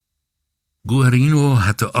Guarino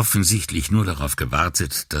hatte offensichtlich nur darauf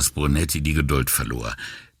gewartet, dass Brunetti die Geduld verlor,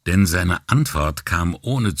 denn seine Antwort kam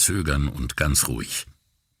ohne Zögern und ganz ruhig.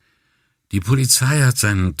 Die Polizei hat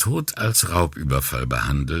seinen Tod als Raubüberfall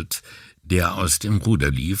behandelt, der aus dem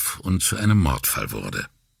Ruder lief und zu einem Mordfall wurde.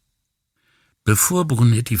 Bevor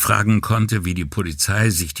Brunetti fragen konnte, wie die Polizei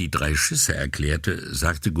sich die 3 Schüsse erklärte,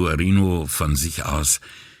 sagte Guarino von sich aus: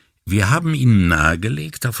 »Wir haben Ihnen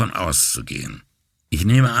nahegelegt, davon auszugehen. Ich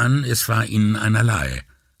nehme an, es war Ihnen einerlei,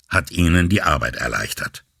 hat Ihnen die Arbeit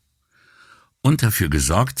erleichtert.« Und dafür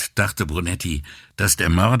gesorgt, dachte Brunetti, dass der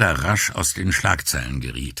Mörder rasch aus den Schlagzeilen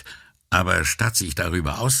geriet. Aber statt sich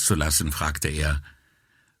darüber auszulassen, fragte er: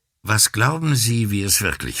 »Was glauben Sie, wie es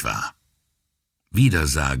wirklich war?« Wieder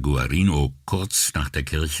sah Guarino kurz nach der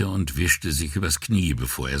Kirche und wischte sich übers Knie,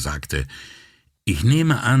 bevor er sagte: »Ich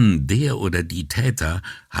nehme an, der oder die Täter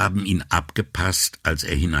haben ihn abgepasst, als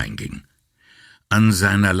er hineinging. An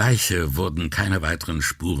seiner Leiche wurden keine weiteren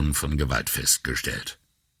Spuren von Gewalt festgestellt.«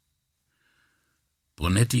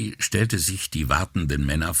 Brunetti stellte sich die wartenden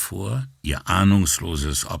Männer vor, ihr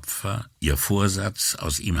ahnungsloses Opfer, ihr Vorsatz,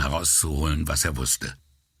 aus ihm herauszuholen, was er wusste.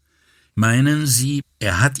 »Meinen Sie,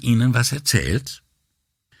 er hat Ihnen was erzählt?«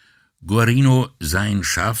 Guarino sah ihn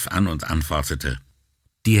scharf an und antwortete: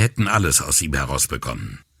 »Die hätten alles aus ihm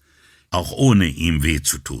herausbekommen, auch ohne ihm weh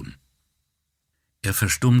zu tun.« Er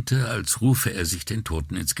verstummte, als rufe er sich den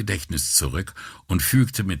Toten ins Gedächtnis zurück, und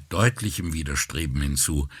fügte mit deutlichem Widerstreben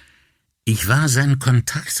hinzu: »Ich war sein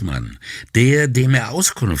Kontaktmann, der, dem er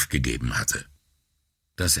Auskunft gegeben hatte.«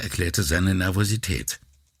 Das erklärte seine Nervosität.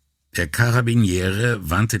 Der Karabiniere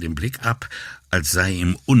wandte den Blick ab, als sei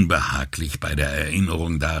ihm unbehaglich bei der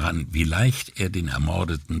Erinnerung daran, wie leicht er den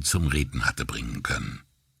Ermordeten zum Reden hatte bringen können.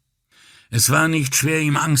 Es war nicht schwer,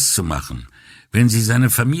 ihm Angst zu machen. Wenn sie seine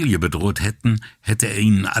Familie bedroht hätten, hätte er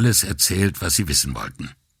ihnen alles erzählt, was sie wissen wollten.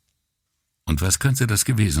 Und was könnte das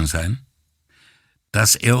gewesen sein?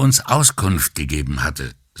 »Dass er uns Auskunft gegeben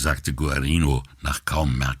hatte«, sagte Guarino nach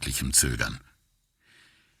kaum merklichem Zögern.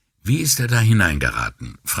 »Wie ist er da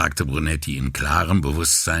hineingeraten?« fragte Brunetti in klarem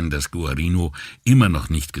Bewusstsein, dass Guarino immer noch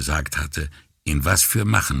nicht gesagt hatte, in was für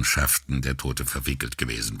Machenschaften der Tote verwickelt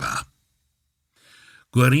gewesen war.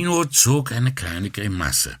 Guarino zog eine kleine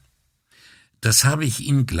Grimasse. »Das habe ich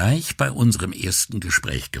ihn gleich bei unserem ersten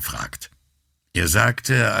Gespräch gefragt. Er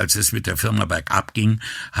sagte, als es mit der Firma bergab ging,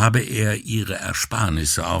 habe er ihre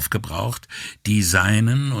Ersparnisse aufgebraucht, die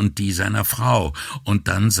seinen und die seiner Frau, und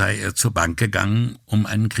dann sei er zur Bank gegangen, um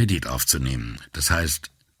einen Kredit aufzunehmen. Das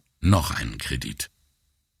heißt, noch einen Kredit.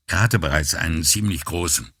 Er hatte bereits einen ziemlich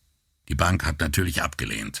großen. Die Bank hat natürlich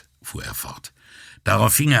abgelehnt«, fuhr er fort.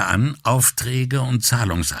 »Darauf fing er an, Aufträge und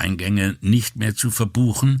Zahlungseingänge nicht mehr zu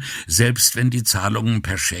verbuchen, selbst wenn die Zahlungen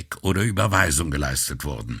per Scheck oder Überweisung geleistet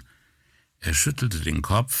wurden.« Er schüttelte den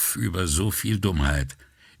Kopf über so viel Dummheit.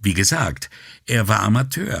 Wie gesagt, er war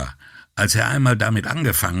Amateur. Als er einmal damit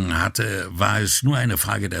angefangen hatte, war es nur eine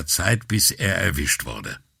Frage der Zeit, bis er erwischt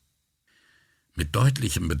wurde. Mit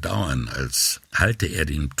deutlichem Bedauern, als halte er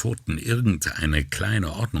dem Toten irgendeine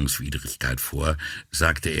kleine Ordnungswidrigkeit vor,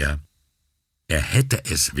 sagte er: »Er hätte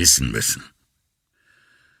es wissen müssen.«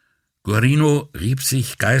 Guarino rieb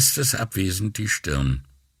sich geistesabwesend die Stirn.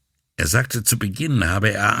 Er sagte, zu Beginn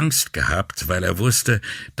habe er Angst gehabt, weil er wusste,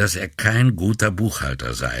 dass er kein guter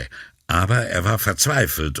Buchhalter sei. Aber er war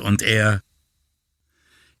verzweifelt und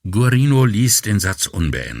Guarino ließ den Satz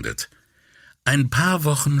unbeendet. Ein paar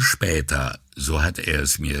Wochen später, so hat er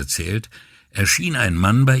es mir erzählt, erschien ein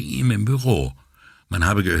Mann bei ihm im Büro. Man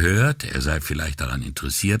habe gehört, er sei vielleicht daran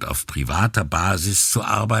interessiert, auf privater Basis zu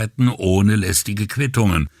arbeiten, ohne lästige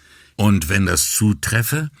Quittungen. Und wenn das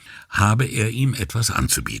zutreffe, habe er ihm etwas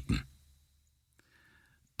anzubieten.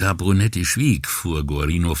 Da Brunetti schwieg, fuhr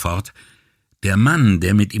Guarino fort: »Der Mann,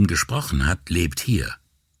 der mit ihm gesprochen hat, lebt hier.«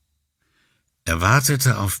 Er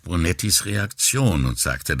wartete auf Brunettis Reaktion und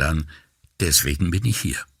sagte dann: »Deswegen bin ich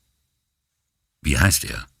hier.« »Wie heißt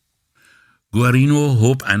er?« Guarino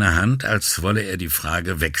hob eine Hand, als wolle er die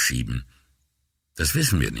Frage wegschieben. »Das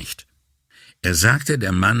wissen wir nicht. Er sagte,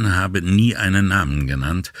 der Mann habe nie einen Namen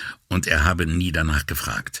genannt und er habe nie danach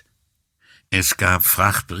gefragt. Es gab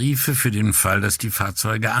Frachtbriefe für den Fall, dass die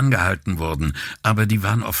Fahrzeuge angehalten wurden, aber die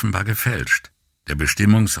waren offenbar gefälscht. Der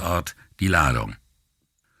Bestimmungsort, die Ladung.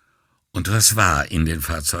 Und was war in den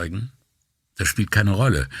Fahrzeugen? Das spielt keine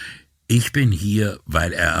Rolle. Ich bin hier,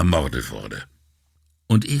 weil er ermordet wurde.«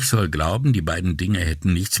 »Und ich soll glauben, die beiden Dinge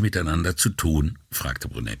hätten nichts miteinander zu tun?« fragte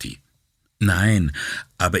Brunetti. »Nein,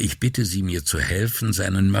 aber ich bitte Sie, mir zu helfen,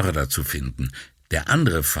 seinen Mörder zu finden. Der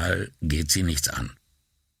andere Fall geht Sie nichts an.«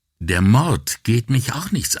 »Der Mord geht mich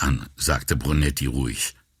auch nichts an«, sagte Brunetti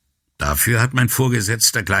ruhig. Dafür hat mein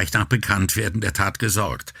Vorgesetzter gleich nach Bekanntwerden der Tat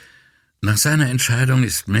gesorgt. Nach seiner Entscheidung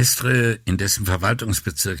ist Mestre, in dessen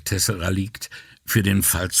Verwaltungsbezirk Tessera liegt, für den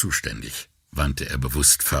Fall zuständig, wandte er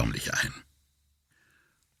bewusst förmlich ein.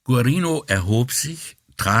 Guarino erhob sich,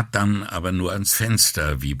 trat dann aber nur ans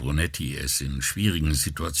Fenster, wie Brunetti es in schwierigen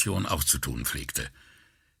Situationen auch zu tun pflegte.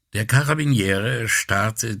 Der Karabiniere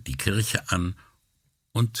starrte die Kirche an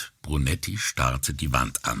und Brunetti starrte die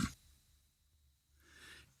Wand an.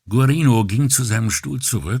 Guarino ging zu seinem Stuhl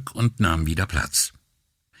zurück und nahm wieder Platz.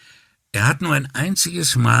 Er hat nur ein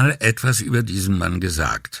einziges Mal etwas über diesen Mann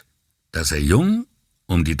gesagt, dass er jung,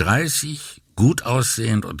 um die 30, gut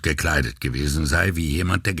aussehend und gekleidet gewesen sei wie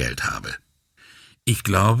jemand, der Geld habe. Ich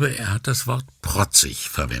glaube, er hat das Wort protzig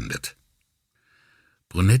verwendet.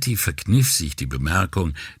 Brunetti verkniff sich die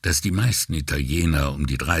Bemerkung, dass die meisten Italiener um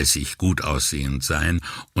die 30 gut aussehend seien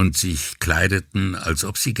und sich kleideten, als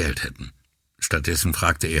ob sie Geld hätten. Stattdessen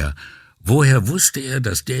fragte er, woher wusste er,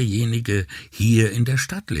 dass derjenige hier in der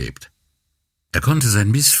Stadt lebt? Er konnte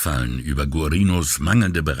sein Missfallen über Guarinos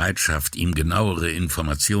mangelnde Bereitschaft, ihm genauere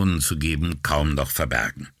Informationen zu geben, kaum noch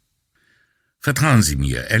verbergen. »Vertrauen Sie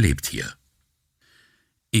mir, er lebt hier.«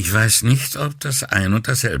 »Ich weiß nicht, ob das ein und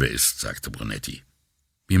dasselbe ist«, sagte Brunetti.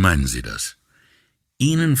 »Wie meinen Sie das?«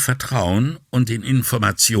 »Ihnen vertrauen und den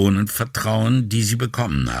Informationen vertrauen, die Sie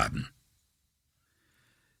bekommen haben.«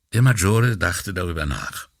 Der Maggiore dachte darüber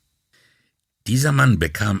nach. Dieser Mann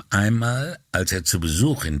bekam einmal, als er zu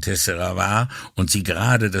Besuch in Tessera war und sie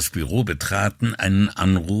gerade das Büro betraten, einen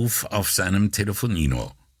Anruf auf seinem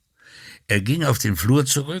Telefonino. Er ging auf den Flur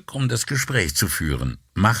zurück, um das Gespräch zu führen,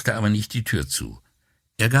 machte aber nicht die Tür zu.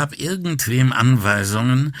 Er gab irgendwem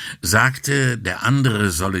Anweisungen, sagte, der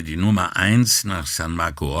andere solle die Nummer 1 nach San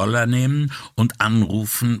Marco nehmen und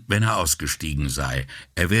anrufen, wenn er ausgestiegen sei.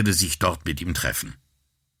 Er werde sich dort mit ihm treffen.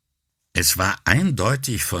 »Es war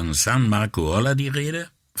eindeutig von San Marco die Rede?«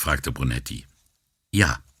 fragte Brunetti.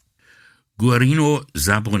 »Ja.« Guarino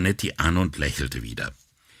sah Brunetti an und lächelte wieder.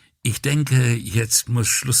 »Ich denke, jetzt muss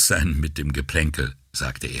Schluss sein mit dem Geplänkel«,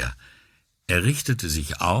 sagte er. Er richtete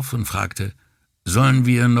sich auf und fragte, »Sollen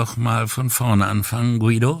wir noch mal von vorne anfangen,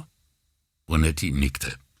 Guido?« Brunetti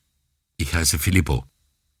nickte. »Ich heiße Filippo.«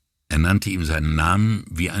 Er nannte ihm seinen Namen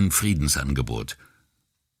wie ein Friedensangebot.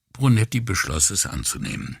 Brunetti beschloss, es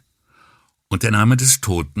anzunehmen. »Und der Name des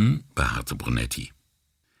Toten?« beharrte Brunetti.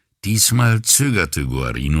 Diesmal zögerte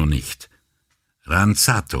Guarino nicht.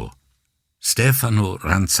 »Ranzato. Stefano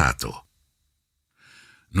Ranzato.«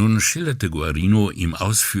 Nun schilderte Guarino ihm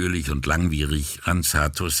ausführlich und langwierig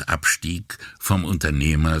Ranzatos Abstieg vom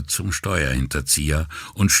Unternehmer zum Steuerhinterzieher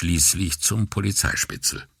und schließlich zum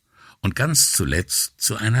Polizeispitzel und ganz zuletzt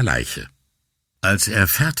zu einer Leiche. Als er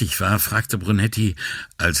fertig war, fragte Brunetti,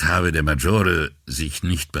 als habe der Maggiore sich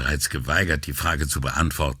nicht bereits geweigert, die Frage zu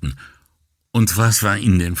beantworten, »Und was war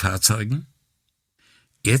in den Fahrzeugen?«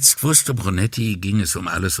 Jetzt wusste Brunetti, ging es um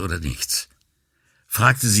alles oder nichts.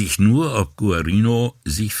 Fragte sich nur, ob Guarino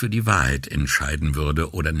sich für die Wahrheit entscheiden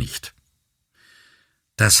würde oder nicht.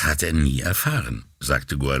 »Das hat er nie erfahren«,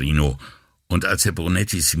 sagte Guarino, und als er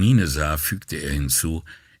Brunettis Miene sah, fügte er hinzu,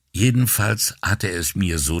 »jedenfalls hat er es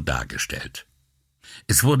mir so dargestellt.«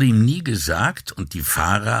 Es wurde ihm nie gesagt und die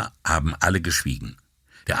Fahrer haben alle geschwiegen.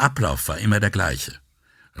 Der Ablauf war immer der gleiche.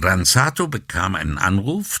 Ranzato bekam einen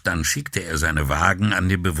Anruf, dann schickte er seine Wagen an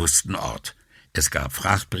den bewussten Ort. Es gab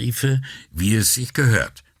Frachtbriefe, wie es sich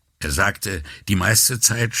gehört. Er sagte, die meiste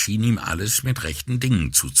Zeit schien ihm alles mit rechten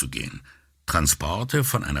Dingen zuzugehen. Transporte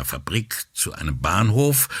von einer Fabrik zu einem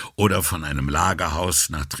Bahnhof oder von einem Lagerhaus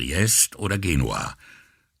nach Triest oder Genua.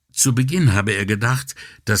 Zu Beginn habe er gedacht,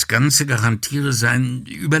 das Ganze garantiere sein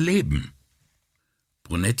Überleben.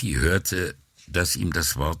 Brunetti hörte, dass ihm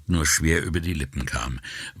das Wort nur schwer über die Lippen kam,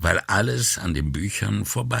 weil alles an den Büchern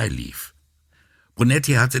vorbeilief.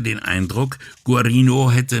 Brunetti hatte den Eindruck,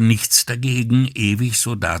 Guarino hätte nichts dagegen, ewig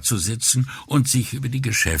so dazusitzen und sich über die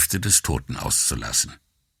Geschäfte des Toten auszulassen.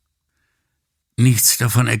 »Nichts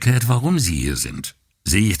davon erklärt, warum Sie hier sind.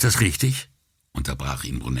 Sehe ich das richtig?« unterbrach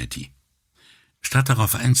ihn Brunetti. Statt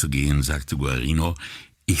darauf einzugehen, sagte Guarino,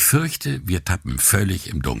 »Ich fürchte, wir tappen völlig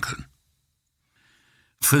im Dunkeln.«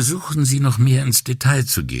 »Versuchen Sie noch mehr ins Detail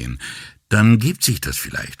zu gehen, dann gibt sich das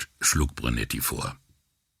vielleicht«, schlug Brunetti vor.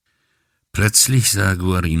 Plötzlich sah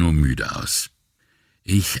Guarino müde aus.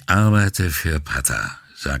 »Ich arbeite für Pata«,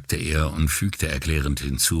 sagte er und fügte erklärend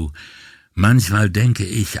hinzu, »manchmal denke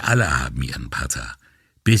ich, alle haben ihren Pata.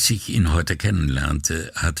 Bis ich ihn heute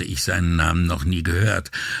kennenlernte, hatte ich seinen Namen noch nie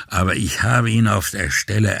gehört, aber ich habe ihn auf der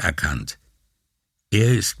Stelle erkannt.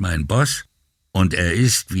 Er ist mein Boss, und er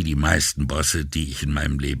ist wie die meisten Bosse, die ich in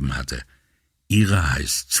meinem Leben hatte. Ihrer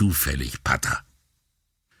heißt zufällig Pata.«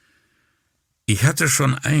 »Ich hatte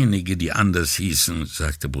schon einige, die anders hießen«,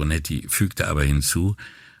 sagte Brunetti, fügte aber hinzu,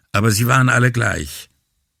 »aber sie waren alle gleich.«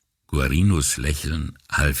 Guarinos Lächeln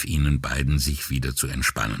half ihnen beiden, sich wieder zu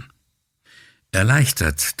entspannen.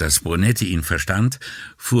 Erleichtert, dass Brunetti ihn verstand,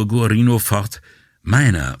 fuhr Guarino fort,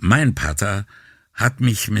 mein Pater hat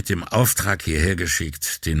mich mit dem Auftrag hierher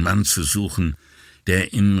geschickt, den Mann zu suchen,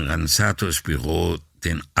 der in Ranzatos Büro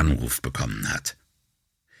den Anruf bekommen hat.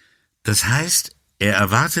 Das heißt, er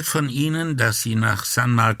erwartet von Ihnen, dass Sie nach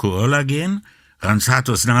San Marco gehen,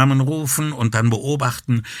 Ranzatos Namen rufen und dann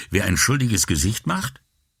beobachten, wer ein schuldiges Gesicht macht?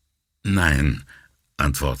 »Nein«,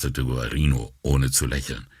 antwortete Guarino, ohne zu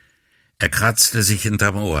lächeln. Er kratzte sich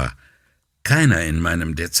hinterm Ohr. »Keiner in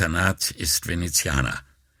meinem Dezernat ist Venezianer.«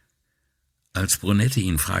 Als Brunetti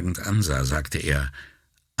ihn fragend ansah, sagte er,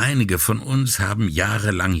 »Einige von uns haben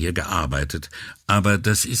jahrelang hier gearbeitet, aber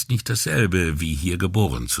das ist nicht dasselbe, wie hier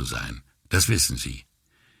geboren zu sein. Das wissen Sie.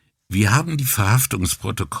 Wir haben die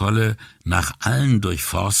Verhaftungsprotokolle nach allen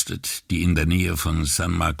durchforstet, die in der Nähe von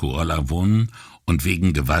San Marco wohnen und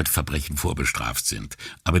wegen Gewaltverbrechen vorbestraft sind.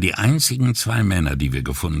 Aber die einzigen 2 Männer, die wir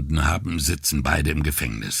gefunden haben, sitzen beide im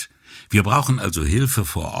Gefängnis. Wir brauchen also Hilfe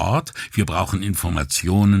vor Ort, wir brauchen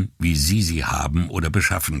Informationen, wie sie haben oder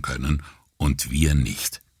beschaffen können, und wir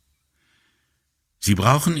nicht. »Sie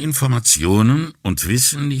brauchen Informationen und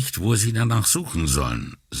wissen nicht, wo Sie danach suchen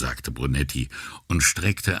sollen«, sagte Brunetti und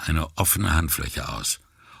streckte eine offene Handfläche aus.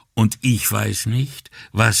 »Und ich weiß nicht,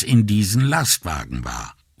 was in diesen Lastwagen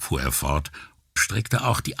war«, fuhr er fort, streckte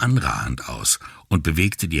auch die andere Hand aus und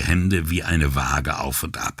bewegte die Hände wie eine Waage auf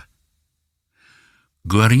und ab.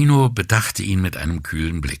 Guarino bedachte ihn mit einem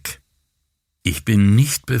kühlen Blick. »Ich bin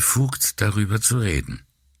nicht befugt, darüber zu reden.«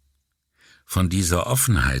 Von dieser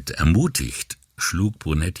Offenheit ermutigt, schlug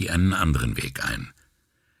Brunetti einen anderen Weg ein.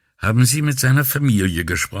 »Haben Sie mit seiner Familie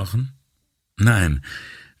gesprochen?« »Nein,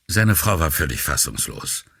 seine Frau war völlig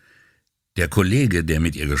fassungslos. Der Kollege, der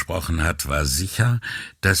mit ihr gesprochen hat, war sicher,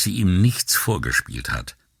 dass sie ihm nichts vorgespielt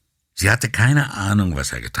hat. Sie hatte keine Ahnung,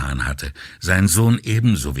 was er getan hatte, sein Sohn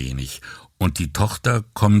ebenso wenig, und die Tochter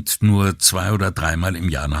kommt nur 2- oder 3-mal im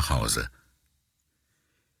Jahr nach Hause.«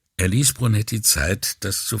 Er ließ Brunetti Zeit,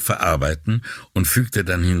 das zu verarbeiten, und fügte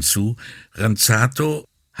dann hinzu, »Ranzato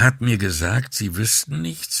hat mir gesagt, Sie wüssten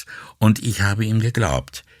nichts, und ich habe ihm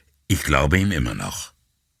geglaubt. Ich glaube ihm immer noch.«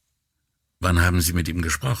 »Wann haben Sie mit ihm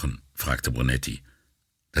gesprochen?« fragte Brunetti.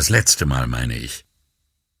 »Das letzte Mal, meine ich.«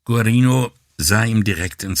 Guarino sah ihm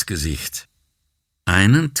direkt ins Gesicht.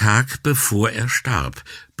 »Einen Tag bevor er starb,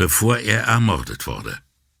 bevor er ermordet wurde.«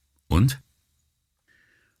 »Und?«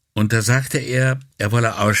 »Und da sagte er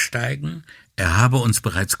wolle aussteigen, er habe uns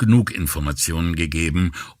bereits genug Informationen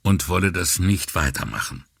gegeben und wolle das nicht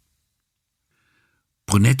weitermachen.«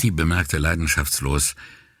 Brunetti bemerkte leidenschaftslos,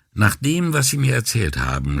 »Nach dem, was Sie mir erzählt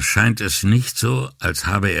haben, scheint es nicht so, als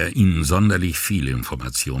habe er Ihnen sonderlich viele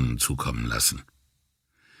Informationen zukommen lassen.«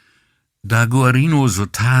 Da Guarino so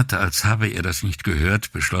tat, als habe er das nicht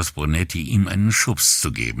gehört, beschloss Brunetti, ihm einen Schubs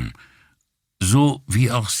zu geben, so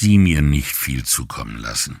wie auch Sie mir nicht viel zukommen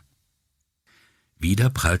lassen.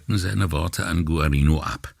 Wieder prallten seine Worte an Guarino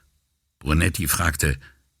ab. Brunetti fragte,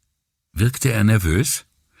 »Wirkte er nervös?«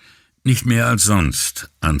 »Nicht mehr als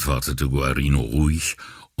sonst«, antwortete Guarino ruhig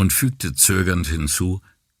und fügte zögernd hinzu,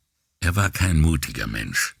 »er war kein mutiger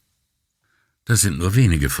Mensch. Das sind nur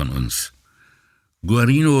wenige von uns.«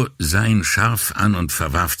 Guarino sah ihn scharf an und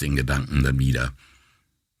verwarf den Gedanken dann wieder.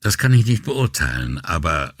 »Das kann ich nicht beurteilen,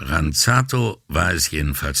 aber Ranzato war es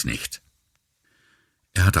jedenfalls nicht.«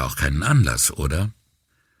 »Er hatte auch keinen Anlass, oder?«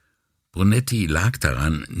 Brunetti lag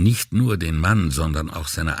daran, nicht nur den Mann, sondern auch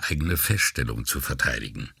seine eigene Feststellung zu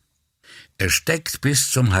verteidigen. Er steckt bis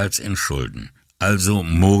zum Hals in Schulden, also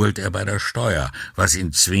mogelt er bei der Steuer, was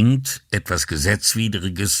ihn zwingt, etwas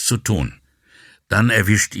Gesetzwidriges zu tun. Dann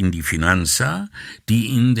erwischt ihn die Finanza, die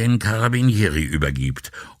ihn den Carabinieri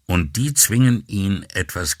übergibt, und die zwingen ihn,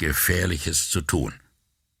 etwas Gefährliches zu tun.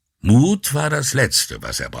 Mut war das Letzte,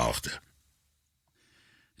 was er brauchte.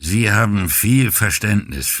 »Sie haben viel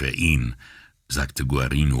Verständnis für ihn«, sagte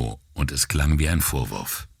Guarino, und es klang wie ein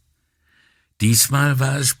Vorwurf. Diesmal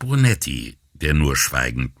war es Brunetti, der nur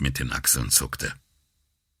schweigend mit den Achseln zuckte.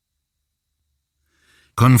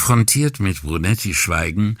 Konfrontiert mit Brunettis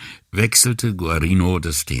Schweigen, wechselte Guarino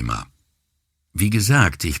das Thema. »Wie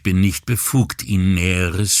gesagt, ich bin nicht befugt, Ihnen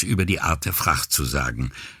Näheres über die Art der Fracht zu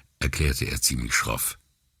sagen«, erklärte er ziemlich schroff.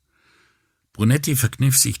 Brunetti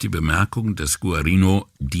verkniff sich die Bemerkung, dass Guarino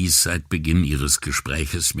dies seit Beginn ihres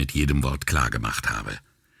Gespräches mit jedem Wort klargemacht habe.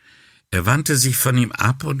 Er wandte sich von ihm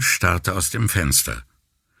ab und starrte aus dem Fenster.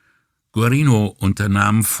 Guarino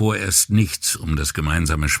unternahm vorerst nichts, um das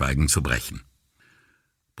gemeinsame Schweigen zu brechen.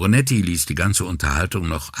 Brunetti ließ die ganze Unterhaltung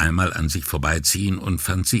noch einmal an sich vorbeiziehen und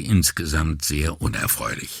fand sie insgesamt sehr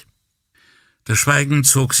unerfreulich. Das Schweigen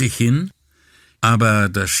zog sich hin, aber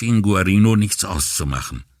da schien Guarino nichts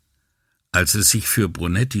auszumachen. Als es sich für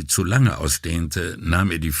Brunetti zu lange ausdehnte, nahm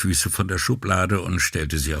er die Füße von der Schublade und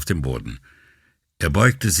stellte sie auf den Boden. Er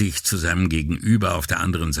beugte sich zu seinem Gegenüber auf der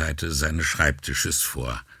anderen Seite seines Schreibtisches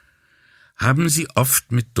vor. »Haben Sie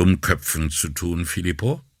oft mit Dummköpfen zu tun,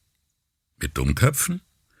 Filippo?« »Mit Dummköpfen?«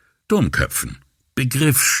 »Dummköpfen,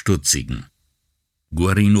 Begriffsstutzigen.«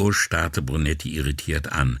 Guarino starrte Brunetti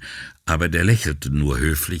irritiert an, aber der lächelte nur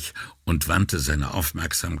höflich und wandte seine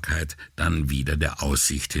Aufmerksamkeit dann wieder der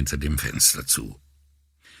Aussicht hinter dem Fenster zu.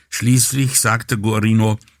 Schließlich sagte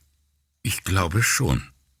Guarino: »Ich glaube schon.«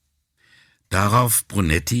 Darauf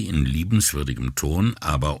Brunetti in liebenswürdigem Ton,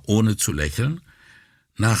 aber ohne zu lächeln: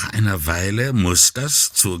 »Nach einer Weile muß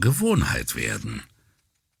das zur Gewohnheit werden.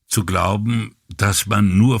 Zu glauben, dass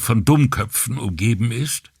man nur von Dummköpfen umgeben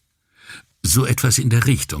ist? So etwas in der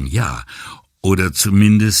Richtung, ja, oder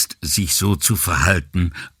zumindest sich so zu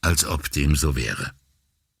verhalten, als ob dem so wäre.«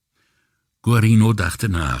 Guarino dachte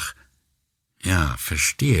nach. »Ja,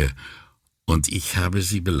 verstehe. Und ich habe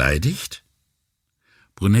Sie beleidigt?«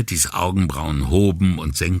 Brunettis Augenbrauen hoben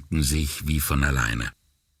und senkten sich wie von alleine.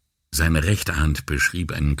 Seine rechte Hand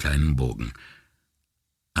beschrieb einen kleinen Bogen.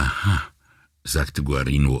 »Aha«, sagte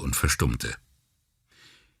Guarino und verstummte.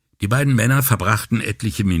 Die beiden Männer verbrachten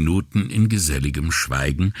etliche Minuten in geselligem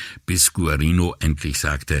Schweigen, bis Guarino endlich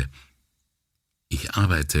sagte: »Ich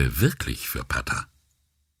arbeite wirklich für Pater.«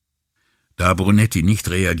 Da Brunetti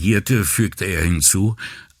nicht reagierte, fügte er hinzu: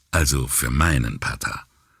 »Also für meinen Pater.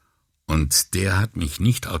 Und der hat mich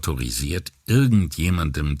nicht autorisiert,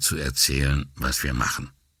 irgendjemandem zu erzählen, was wir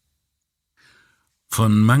machen.«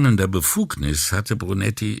 Von mangelnder Befugnis hatte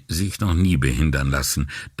Brunetti sich noch nie behindern lassen,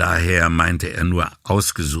 daher meinte er nur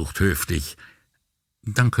ausgesucht höflich: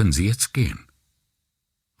 »Dann können Sie jetzt gehen.«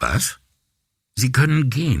 »Was? Sie können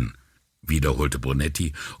gehen«, wiederholte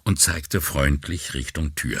Brunetti und zeigte freundlich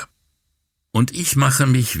Richtung Tür. »Und ich mache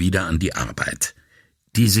mich wieder an die Arbeit,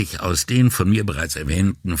 die sich aus den von mir bereits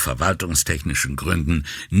erwähnten verwaltungstechnischen Gründen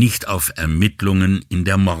nicht auf Ermittlungen in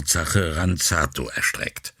der Mordsache Ranzato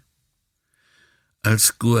erstreckt.«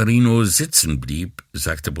 Als Guarino sitzen blieb,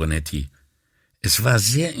 sagte Brunetti: »Es war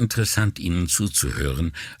sehr interessant, Ihnen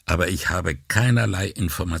zuzuhören, aber ich habe keinerlei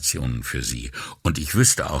Informationen für Sie, und ich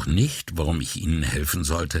wüsste auch nicht, warum ich Ihnen helfen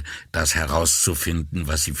sollte, das herauszufinden,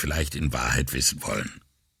 was Sie vielleicht in Wahrheit wissen wollen.«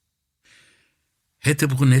 Hätte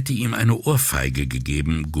Brunetti ihm eine Ohrfeige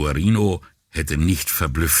gegeben, Guarino hätte nicht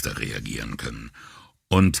verblüffter reagieren können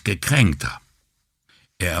und gekränkter.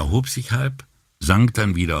 Er erhob sich halb, sank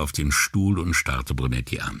dann wieder auf den Stuhl und starrte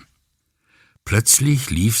Brunetti an. Plötzlich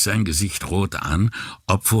lief sein Gesicht rot an,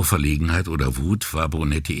 ob vor Verlegenheit oder Wut, war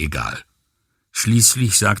Brunetti egal.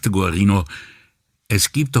 Schließlich sagte Guarino: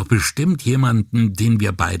 »Es gibt doch bestimmt jemanden, den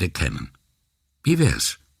wir beide kennen. Wie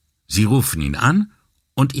wär's? Sie rufen ihn an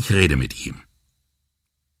und ich rede mit ihm.«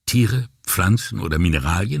 »Tiere, Pflanzen oder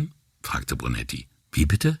Mineralien?« fragte Brunetti. »Wie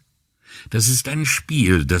bitte?« »Das ist ein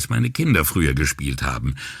Spiel, das meine Kinder früher gespielt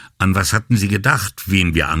haben. An was hatten Sie gedacht,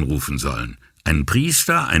 wen wir anrufen sollen? Einen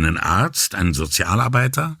Priester, einen Arzt, einen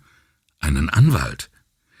Sozialarbeiter, einen Anwalt,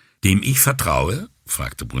 dem ich vertraue?«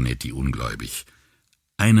 fragte Brunetti ungläubig.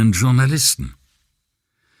 »Einen Journalisten.«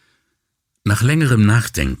 Nach längerem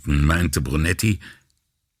Nachdenken meinte Brunetti: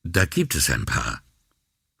 »Da gibt es ein paar.«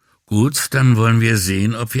 »Gut, dann wollen wir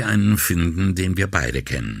sehen, ob wir einen finden, den wir beide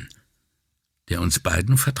kennen.« »Der uns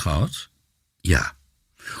beiden vertraut?« »Ja.«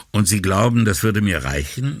 »Und Sie glauben, das würde mir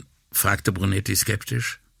reichen?« fragte Brunetti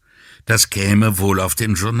skeptisch. »Das käme wohl auf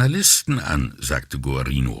den Journalisten an«, sagte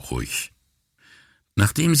Guarino ruhig.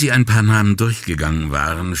 Nachdem sie ein paar Namen durchgegangen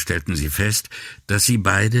waren, stellten sie fest, dass sie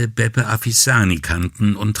beide Beppe Affisani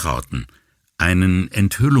kannten und trauten, einen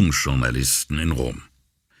Enthüllungsjournalisten in Rom.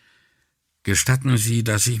 »Gestatten Sie,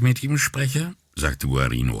 dass ich mit ihm spreche?« sagte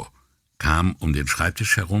Guarino, kam um den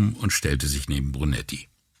Schreibtisch herum und stellte sich neben Brunetti.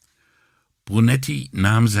 Brunetti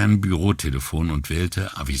nahm sein Bürotelefon und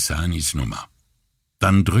wählte Affisanis Nummer.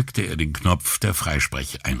 Dann drückte er den Knopf der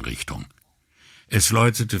Freisprecheinrichtung. Es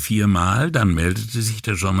läutete 4-mal, dann meldete sich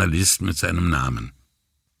der Journalist mit seinem Namen.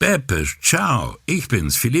 »Beppe, ciao, ich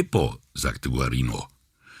bin's, Filippo«, sagte Guarino.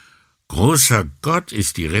 »Großer Gott,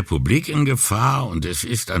 ist die Republik in Gefahr und es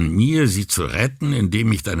ist an mir, sie zu retten,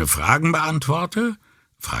 indem ich deine Fragen beantworte?«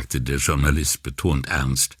 fragte der Journalist betont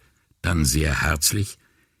ernst, dann sehr herzlich.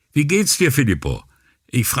 »Wie geht's dir, Filippo?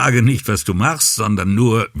 Ich frage nicht, was du machst, sondern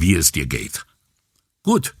nur, wie es dir geht.«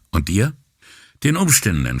 »Gut, und dir?« »Den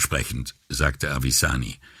Umständen entsprechend«, sagte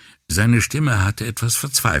Affisani. Seine Stimme hatte etwas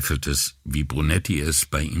Verzweifeltes, wie Brunetti es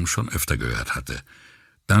bei ihm schon öfter gehört hatte.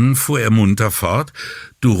 Dann fuhr er munter fort: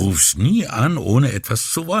 »Du rufst nie an, ohne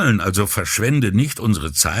etwas zu wollen, also verschwende nicht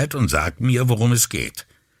unsere Zeit und sag mir, worum es geht.«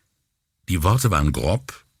 Die Worte waren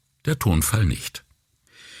grob, der Tonfall nicht.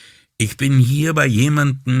 »Ich bin hier bei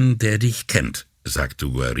jemandem, der dich kennt«, sagte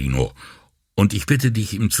Guarino, »und ich bitte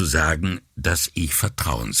dich, ihm zu sagen, dass ich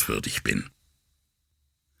vertrauenswürdig bin.«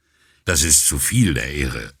 »Das ist zu viel der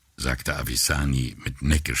Ehre«, sagte Avicani mit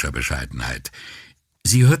neckischer Bescheidenheit.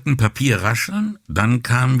 Sie hörten Papier rascheln, dann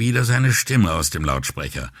kam wieder seine Stimme aus dem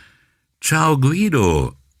Lautsprecher. »Ciao,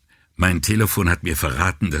 Guido! Mein Telefon hat mir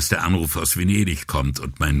verraten, dass der Anruf aus Venedig kommt,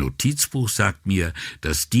 und mein Notizbuch sagt mir,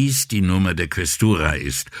 dass dies die Nummer der Questura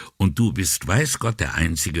ist, und du bist, weiß Gott, der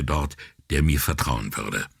Einzige dort, der mir vertrauen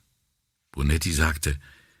würde.« Brunetti sagte: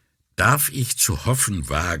 »Darf ich zu hoffen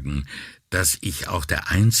wagen, dass ich auch der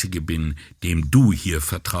Einzige bin, dem du hier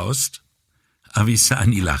vertraust?«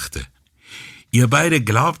 Avicani lachte. »Ihr beide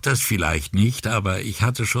glaubt das vielleicht nicht, aber ich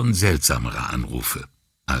hatte schon seltsamere Anrufe.«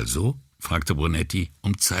 »Also?«, fragte Brunetti,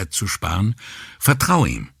 um Zeit zu sparen. »Vertrau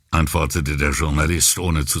ihm«, antwortete der Journalist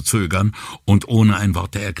ohne zu zögern und ohne ein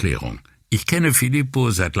Wort der Erklärung. »Ich kenne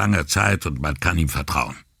Filippo seit langer Zeit und man kann ihm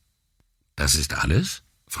vertrauen.« »Das ist alles?«,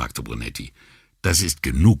 fragte Brunetti. »Das ist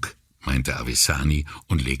genug«, meinte Avicani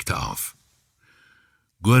und legte auf.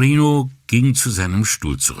 Guarino ging zu seinem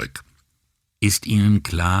Stuhl zurück. »Ist Ihnen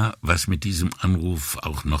klar, was mit diesem Anruf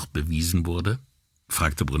auch noch bewiesen wurde?«,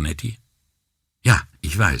 fragte Brunetti. »Ja,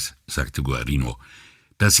 ich weiß«, sagte Guarino,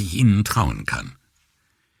 »dass ich Ihnen trauen kann.«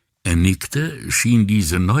 Er nickte, schien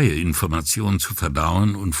diese neue Information zu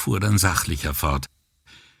verdauen und fuhr dann sachlicher fort.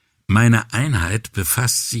 »Meine Einheit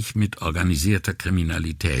befasst sich mit organisierter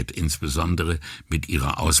Kriminalität, insbesondere mit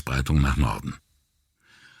ihrer Ausbreitung nach Norden.«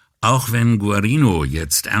 Auch wenn Guarino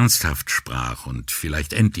jetzt ernsthaft sprach und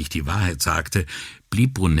vielleicht endlich die Wahrheit sagte,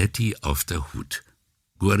 blieb Brunetti auf der Hut.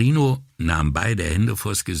 Guarino nahm beide Hände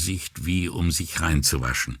vors Gesicht, wie um sich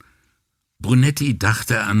reinzuwaschen. Brunetti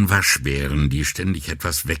dachte an Waschbären, die ständig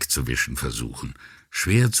etwas wegzuwischen versuchen.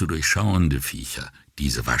 Schwer zu durchschauende Viecher,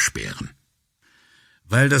 diese Waschbären.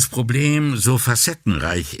 Weil das Problem so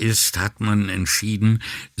facettenreich ist, hat man entschieden,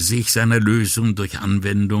 sich seiner Lösung durch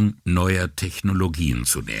Anwendung neuer Technologien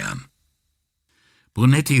zu nähern.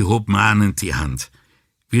 Brunetti hob mahnend die Hand.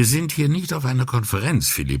 »Wir sind hier nicht auf einer Konferenz,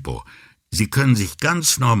 Filippo. Sie können sich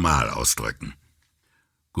ganz normal ausdrücken.«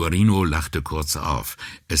 Guarino lachte kurz auf.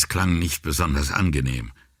 Es klang nicht besonders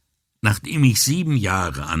angenehm. »Nachdem ich 7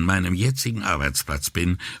 Jahre an meinem jetzigen Arbeitsplatz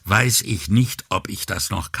bin, weiß ich nicht, ob ich das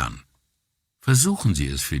noch kann.« »Versuchen Sie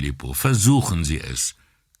es, Filippo, versuchen Sie es.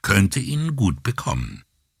 Könnte Ihnen gut bekommen.«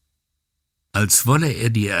 Als wolle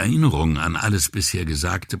er die Erinnerung an alles bisher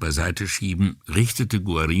Gesagte beiseite schieben, richtete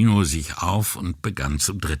Guarino sich auf und begann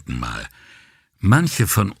zum 3. Mal. »Manche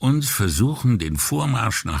von uns versuchen, den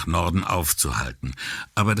Vormarsch nach Norden aufzuhalten,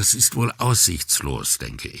 aber das ist wohl aussichtslos,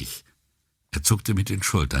 denke ich.« Er zuckte mit den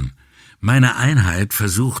Schultern. »Meine Einheit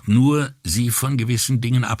versucht nur, Sie von gewissen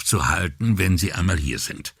Dingen abzuhalten, wenn Sie einmal hier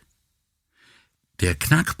sind.« Der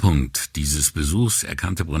Knackpunkt dieses Besuchs,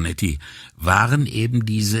 erkannte Brunetti, waren eben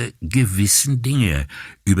diese gewissen Dinge,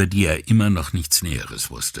 über die er immer noch nichts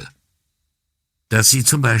Näheres wusste. »Dass Sie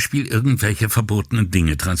zum Beispiel irgendwelche verbotenen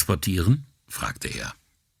Dinge transportieren?«, fragte er.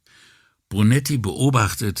 Brunetti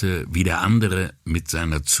beobachtete, wie der andere mit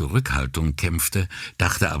seiner Zurückhaltung kämpfte,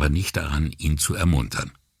 dachte aber nicht daran, ihn zu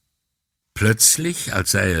ermuntern. Plötzlich,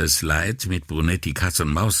 als sei er es leid, mit Brunetti Katz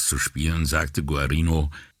und Maus zu spielen, sagte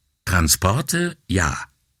Guarino: »Transporte, ja,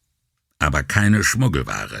 aber keine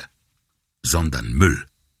Schmuggelware, sondern Müll.«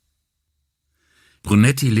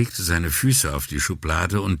 Brunetti legte seine Füße auf die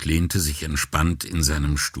Schublade und lehnte sich entspannt in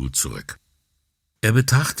seinem Stuhl zurück. Er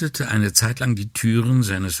betrachtete eine Zeit lang die Türen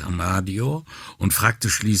seines Armadio und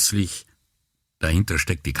fragte schließlich: »Dahinter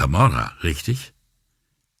steckt die Camorra, richtig?«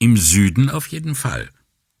 »Im Süden auf jeden Fall.«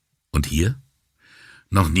 »Und hier?«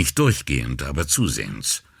 »Noch nicht durchgehend, aber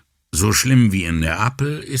zusehends. So schlimm wie in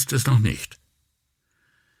Neapel ist es noch nicht.«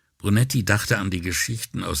 Brunetti dachte an die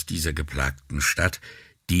Geschichten aus dieser geplagten Stadt,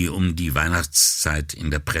 die um die Weihnachtszeit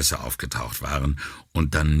in der Presse aufgetaucht waren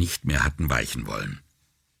und dann nicht mehr hatten weichen wollen.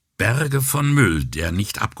 Berge von Müll, der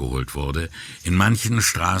nicht abgeholt wurde, in manchen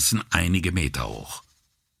Straßen einige Meter hoch.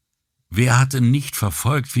 Wer hatte nicht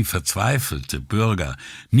verfolgt, wie verzweifelte Bürger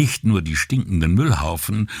nicht nur die stinkenden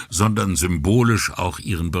Müllhaufen, sondern symbolisch auch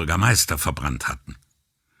ihren Bürgermeister verbrannt hatten?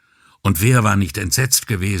 Und wer war nicht entsetzt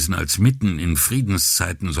gewesen, als mitten in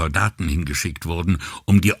Friedenszeiten Soldaten hingeschickt wurden,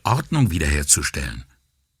 um die Ordnung wiederherzustellen?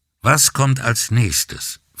 »Was kommt als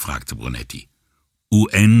nächstes?« fragte Brunetti.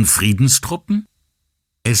 »UN-Friedenstruppen?«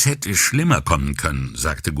 »Es hätte schlimmer kommen können«,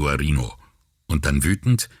 sagte Guarino. Und dann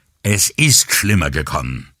wütend, »Es ist schlimmer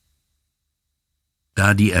gekommen.«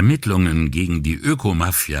 Da die Ermittlungen gegen die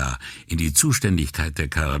Ökomafia in die Zuständigkeit der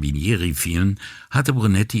Carabinieri fielen, hatte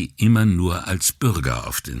Brunetti immer nur als Bürger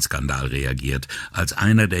auf den Skandal reagiert, als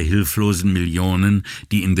einer der hilflosen Millionen,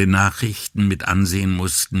 die in den Nachrichten mit ansehen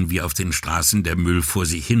mussten, wie auf den Straßen der Müll vor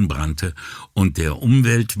sich hinbrannte und der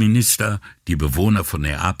Umweltminister die Bewohner von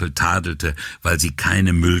Neapel tadelte, weil sie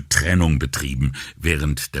keine Mülltrennung betrieben,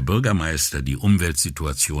 während der Bürgermeister die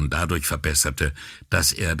Umweltsituation dadurch verbesserte,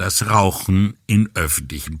 dass er das Rauchen in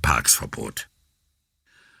öffentlichen Parks verbot.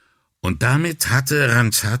 »Und damit hatte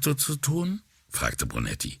Ranzato zu tun?« fragte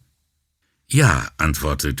Brunetti. »Ja«,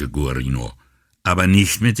 antwortete Guarino, »aber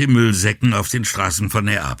nicht mit den Müllsäcken auf den Straßen von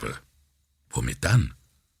Neapel.« »Womit dann?«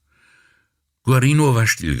 Guarino war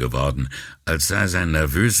still geworden, als sei sein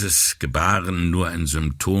nervöses Gebaren nur ein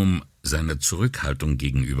Symptom seiner Zurückhaltung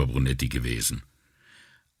gegenüber Brunetti gewesen.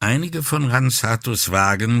 Einige von Ranzatos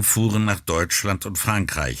Wagen fuhren nach Deutschland und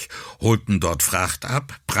Frankreich, holten dort Fracht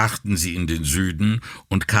ab, brachten sie in den Süden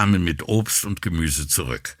und kamen mit Obst und Gemüse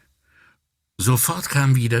zurück. Sofort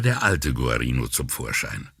kam wieder der alte Guarino zum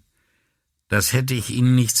Vorschein. »Das hätte ich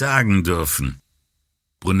Ihnen nicht sagen dürfen.«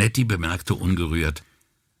 Brunetti bemerkte ungerührt,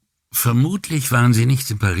 »Vermutlich waren Sie nicht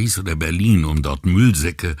in Paris oder Berlin, um dort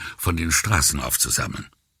Müllsäcke von den Straßen aufzusammeln.«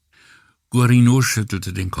 Guarino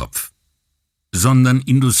schüttelte den Kopf. »Sondern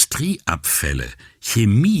Industrieabfälle,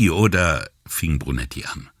 Chemie oder«, fing Brunetti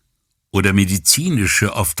an. »Oder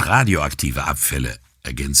medizinische, oft radioaktive Abfälle«,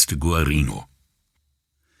 ergänzte Guarino.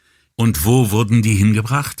 »Und wo wurden die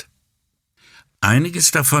hingebracht?«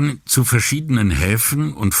 »Einiges davon zu verschiedenen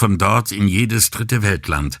Häfen und von dort in jedes dritte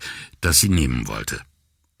Weltland, das sie nehmen wollte.«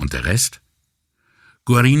 »Und der Rest?«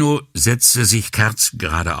 Guarino setzte sich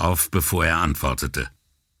kerzengerade auf, bevor er antwortete.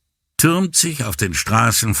 »Türmt sich auf den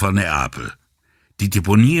Straßen von Neapel. Die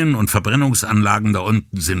Deponien und Verbrennungsanlagen da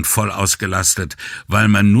unten sind voll ausgelastet, weil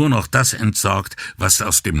man nur noch das entsorgt, was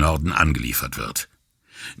aus dem Norden angeliefert wird.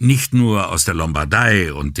 Nicht nur aus der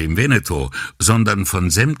Lombardei und dem Veneto, sondern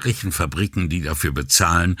von sämtlichen Fabriken, die dafür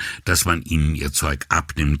bezahlen, dass man ihnen ihr Zeug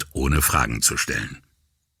abnimmt, ohne Fragen zu stellen.«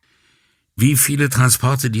 »Wie viele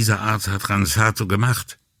Transporte dieser Art hat Ranzato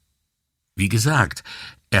gemacht?« »Wie gesagt,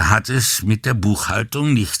 er hat es mit der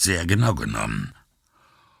Buchhaltung nicht sehr genau genommen.«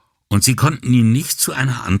 »Und Sie konnten ihn nicht zu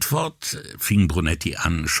einer Antwort«, fing Brunetti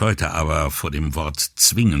an, scheute aber vor dem Wort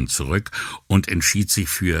 »zwingen« zurück und entschied sich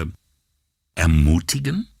für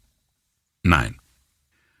 »ermutigen«? »Nein.«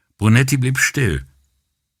 Brunetti blieb still.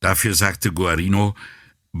 Dafür sagte Guarino,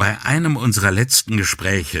 »Bei einem unserer letzten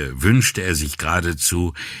Gespräche wünschte er sich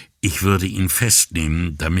geradezu, ich würde ihn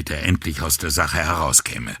festnehmen, damit er endlich aus der Sache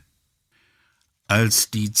herauskäme.«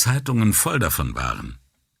 »Als die Zeitungen voll davon waren?«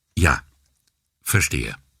 »Ja,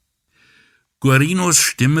 verstehe.« Guarinos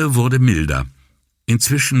Stimme wurde milder.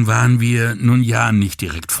 Inzwischen waren wir nun ja nicht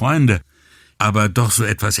direkt Freunde, aber doch so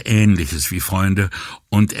etwas Ähnliches wie Freunde,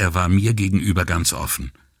 und er war mir gegenüber ganz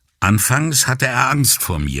offen. Anfangs hatte er Angst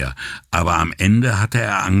vor mir, aber am Ende hatte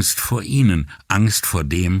er Angst vor Ihnen, Angst vor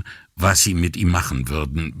dem, was Sie mit ihm machen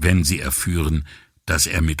würden, wenn Sie erführen, dass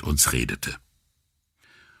er mit uns redete.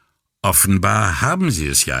 Offenbar haben Sie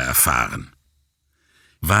es ja erfahren.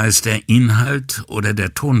 War es der Inhalt oder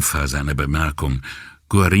der Tonfall seiner Bemerkung?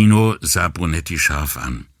 Guarino sah Brunetti scharf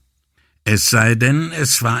an. »Es sei denn,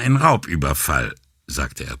 es war ein Raubüberfall«,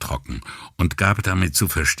 sagte er trocken und gab damit zu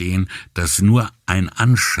verstehen, dass nur ein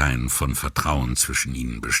Anschein von Vertrauen zwischen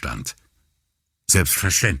ihnen bestand.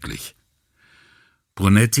 »Selbstverständlich.«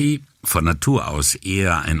 Brunetti, von Natur aus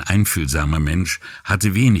eher ein einfühlsamer Mensch,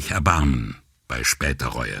 hatte wenig Erbarmen bei später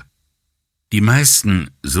Reue. Die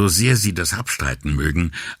meisten, so sehr sie das abstreiten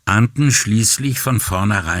mögen, ahnten schließlich von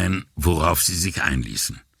vornherein, worauf sie sich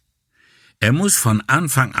einließen. »Er muss von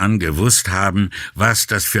Anfang an gewusst haben, was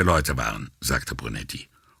das für Leute waren«, sagte Brunetti.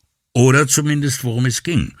 »Oder zumindest, worum es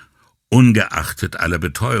ging. Ungeachtet aller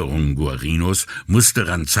Beteuerungen Guarinos musste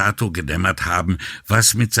Ranzato gedämmert haben,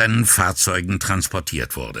 was mit seinen Fahrzeugen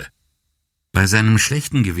transportiert wurde. Bei seinem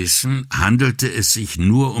schlechten Gewissen handelte es sich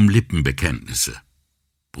nur um Lippenbekenntnisse.«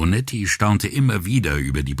 Brunetti staunte immer wieder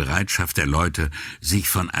über die Bereitschaft der Leute, sich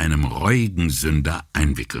von einem reuigen Sünder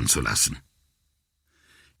einwickeln zu lassen.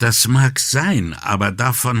 »Das mag sein, aber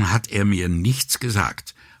davon hat er mir nichts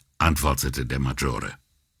gesagt«, antwortete der Maggiore.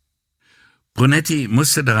 Brunetti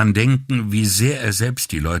musste daran denken, wie sehr er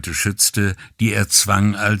selbst die Leute schützte, die er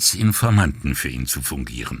zwang, als Informanten für ihn zu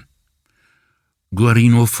fungieren.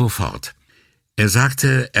 Guarino fuhr fort. Er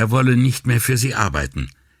sagte, er wolle nicht mehr für sie arbeiten.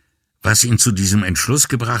 Was ihn zu diesem Entschluss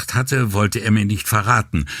gebracht hatte, wollte er mir nicht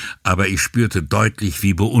verraten, aber ich spürte deutlich,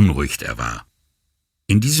 wie beunruhigt er war.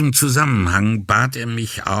 In diesem Zusammenhang bat er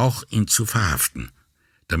mich auch, ihn zu verhaften,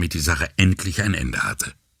 damit die Sache endlich ein Ende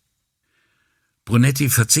hatte. Brunetti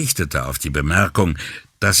verzichtete auf die Bemerkung,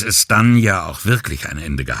 dass es dann ja auch wirklich ein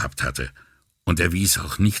Ende gehabt hatte, und er wies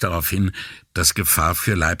auch nicht darauf hin, dass Gefahr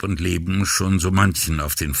für Leib und Leben schon so manchen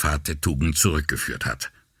auf den Pfad der Tugend zurückgeführt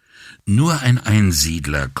hat. Nur ein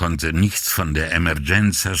Einsiedler konnte nichts von der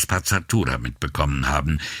Emergenza Spazzatura mitbekommen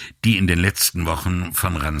haben, die in den letzten Wochen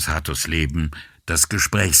von Ranzatos Leben das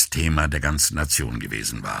Gesprächsthema der ganzen Nation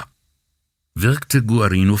gewesen war. Wirkte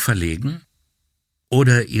Guarino verlegen?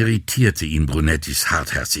 Oder irritierte ihn Brunettis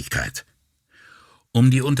Hartherzigkeit? Um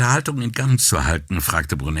die Unterhaltung in Gang zu halten,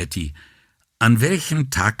 fragte Brunetti, an welchem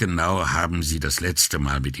Tag genau haben Sie das letzte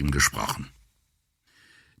Mal mit ihm gesprochen?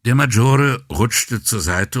 Der Maggiore rutschte zur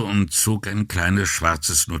Seite und zog ein kleines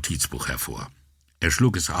schwarzes Notizbuch hervor. Er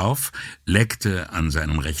schlug es auf, leckte an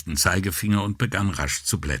seinem rechten Zeigefinger und begann rasch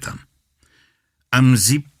zu blättern. Am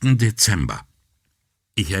 7. Dezember.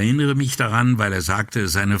 Ich erinnere mich daran, weil er sagte,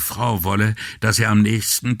 seine Frau wolle, dass er am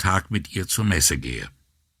nächsten Tag mit ihr zur Messe gehe.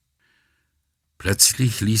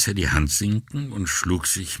 Plötzlich ließ er die Hand sinken und schlug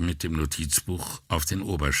sich mit dem Notizbuch auf den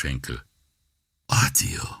Oberschenkel.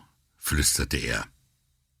 »Oddio«, flüsterte er,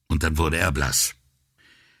 und dann wurde er blass.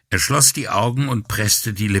 Er schloss die Augen und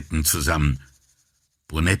presste die Lippen zusammen.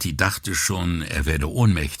 Brunetti dachte schon, er werde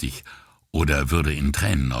ohnmächtig oder würde in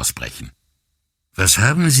Tränen ausbrechen. »Was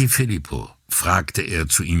haben Sie, Filippo?« fragte er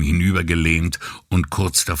zu ihm hinübergelehnt und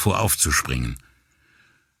kurz davor aufzuspringen.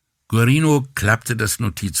 Guarino klappte das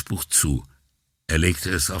Notizbuch zu. Er legte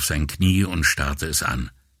es auf sein Knie und starrte es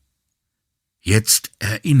an. »Jetzt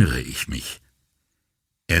erinnere ich mich.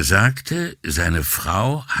 Er sagte, seine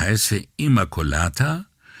Frau heiße Immacolata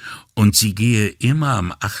und sie gehe immer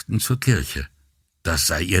am 8. zur Kirche. Das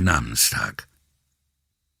sei ihr Namenstag.«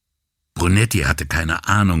 Brunetti hatte keine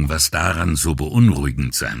Ahnung, was daran so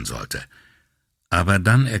beunruhigend sein sollte. Aber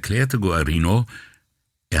dann erklärte Guarino,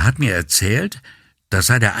 er hat mir erzählt, das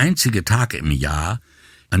sei der einzige Tag im Jahr,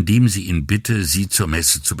 an dem sie ihn bitte, sie zur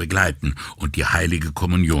Messe zu begleiten und die heilige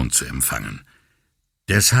Kommunion zu empfangen.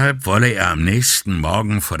 Deshalb wolle er am nächsten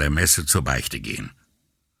Morgen vor der Messe zur Beichte gehen.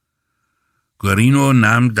 Guarino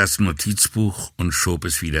nahm das Notizbuch und schob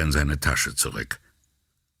es wieder in seine Tasche zurück.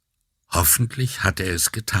 »Hoffentlich hat er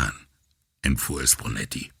es getan«, entfuhr es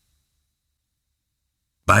Brunetti.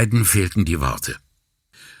 Beiden fehlten die Worte.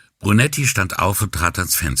 Brunetti stand auf und trat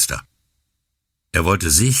ans Fenster. Er wollte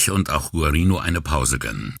sich und auch Guarino eine Pause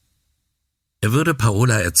gönnen. Er würde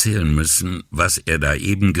Paola erzählen müssen, was er da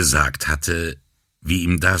eben gesagt hatte, wie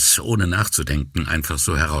ihm das, ohne nachzudenken, einfach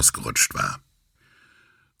so herausgerutscht war.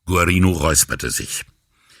 Guarino räusperte sich.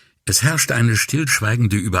 Es herrschte eine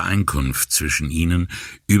stillschweigende Übereinkunft zwischen ihnen,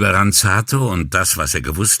 über Ranzato und das, was er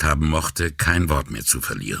gewusst haben mochte, kein Wort mehr zu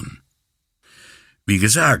verlieren. Wie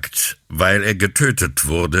gesagt, weil er getötet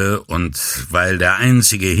wurde und weil der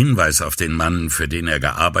einzige Hinweis auf den Mann, für den er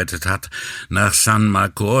gearbeitet hat, nach San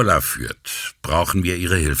Marcola führt, brauchen wir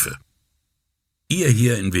Ihre Hilfe. Ihr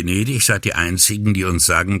hier in Venedig seid die Einzigen, die uns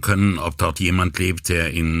sagen können, ob dort jemand lebt,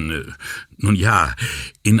 der in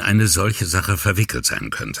eine solche Sache verwickelt sein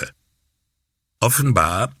könnte.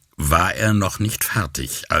 Offenbar war er noch nicht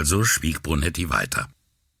fertig, also schwieg Brunetti weiter.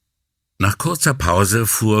 Nach kurzer Pause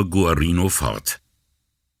fuhr Guarino fort.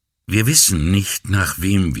 Wir wissen nicht, nach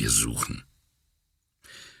wem wir suchen.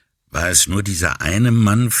 War es nur dieser eine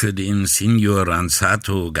Mann, für den Signor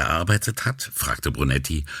Ranzato gearbeitet hat? Fragte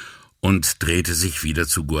Brunetti und drehte sich wieder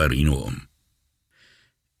zu Guarino um.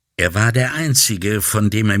 Er war der Einzige, von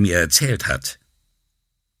dem er mir erzählt hat.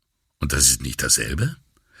 Und das ist nicht dasselbe?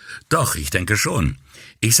 Doch, ich denke schon.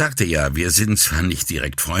 Ich sagte ja, wir sind zwar nicht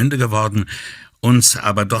direkt Freunde geworden, uns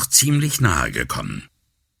aber doch ziemlich nahe gekommen.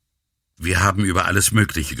 Wir haben über alles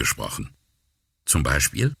Mögliche gesprochen. Zum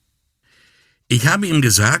Beispiel? Ich habe ihm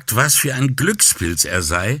gesagt, was für ein Glückspilz er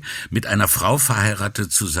sei, mit einer Frau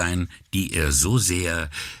verheiratet zu sein, die er so sehr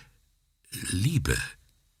liebe,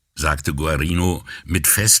 sagte Guarino mit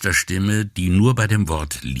fester Stimme, die nur bei dem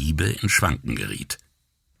Wort Liebe in Schwanken geriet.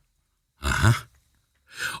 Aha.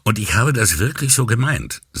 Und ich habe das wirklich so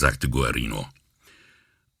gemeint, sagte Guarino.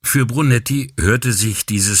 Für Brunetti hörte sich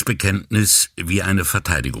dieses Bekenntnis wie eine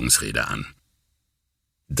Verteidigungsrede an.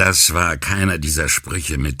 Das war keiner dieser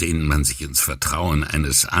Sprüche, mit denen man sich ins Vertrauen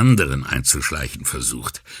eines anderen einzuschleichen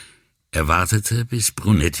versucht. Er wartete, bis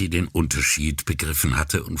Brunetti den Unterschied begriffen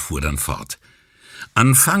hatte und fuhr dann fort.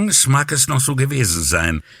 Anfangs mag es noch so gewesen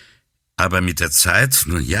sein, aber mit der Zeit,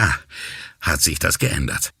 hat sich das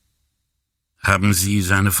geändert. Haben Sie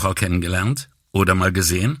seine Frau kennengelernt oder mal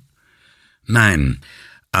gesehen? Nein,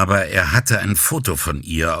 aber er hatte ein Foto von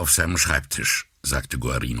ihr auf seinem Schreibtisch, sagte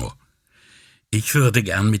Guarino. Ich würde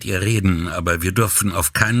gern mit ihr reden, aber wir dürfen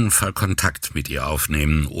auf keinen Fall Kontakt mit ihr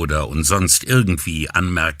aufnehmen oder uns sonst irgendwie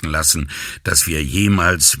anmerken lassen, dass wir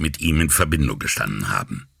jemals mit ihm in Verbindung gestanden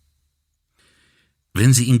haben.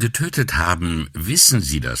 Wenn Sie ihn getötet haben, wissen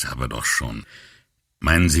Sie das aber doch schon.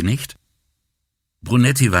 Meinen Sie nicht?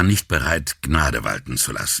 Brunetti war nicht bereit, Gnade walten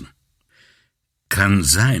zu lassen. Kann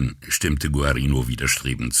sein, stimmte Guarino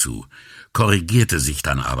widerstrebend zu, korrigierte sich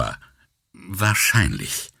dann aber.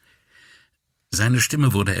 Wahrscheinlich. Seine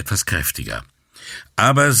Stimme wurde etwas kräftiger.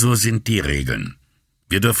 Aber so sind die Regeln.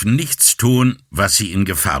 Wir dürfen nichts tun, was sie in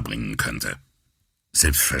Gefahr bringen könnte.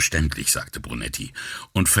 Selbstverständlich, sagte Brunetti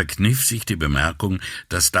und verkniff sich die Bemerkung,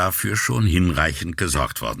 dass dafür schon hinreichend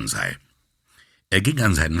gesorgt worden sei. Er ging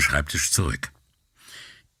an seinen Schreibtisch zurück.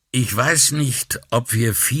 Ich weiß nicht, ob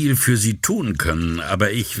wir viel für Sie tun können,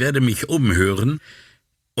 aber ich werde mich umhören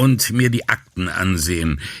und mir die Akten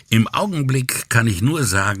ansehen. Im Augenblick kann ich nur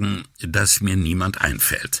sagen, dass mir niemand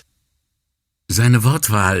einfällt. Seine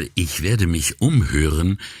Wortwahl »Ich werde mich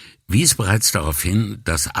umhören« wies bereits darauf hin,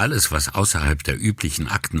 dass alles, was außerhalb der üblichen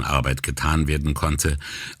Aktenarbeit getan werden konnte,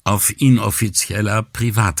 auf inoffizieller,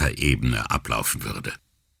 privater Ebene ablaufen würde.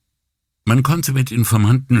 Man konnte mit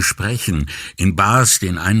Informanten sprechen, in Bars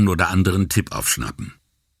den einen oder anderen Tipp aufschnappen.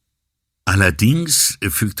 Allerdings,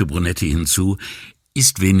 fügte Brunetti hinzu,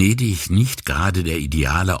 ist Venedig nicht gerade der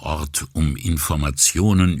ideale Ort, um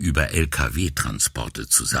Informationen über LKW-Transporte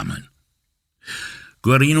zu sammeln.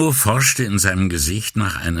 Guarino forschte in seinem Gesicht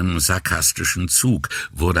nach einem sarkastischen Zug,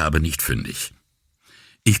 wurde aber nicht fündig.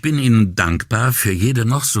 »Ich bin Ihnen dankbar für jede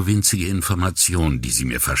noch so winzige Information, die Sie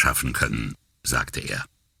mir verschaffen können«, sagte er.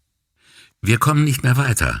 »Wir kommen nicht mehr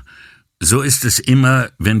weiter. So ist es immer,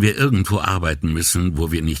 wenn wir irgendwo arbeiten müssen,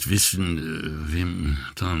 wo wir nicht wissen, wem...«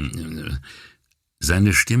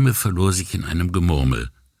 Seine Stimme verlor sich in einem Gemurmel.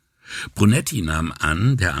 Brunetti nahm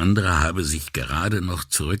an, der andere habe sich gerade noch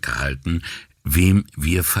zurückgehalten, wem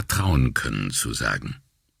wir vertrauen können, zu sagen.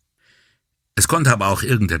 Es konnte aber auch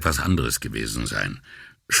irgendetwas anderes gewesen sein.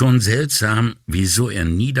 Schon seltsam, wieso er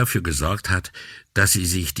nie dafür gesorgt hat, dass sie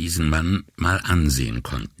sich diesen Mann mal ansehen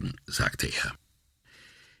konnten, sagte er.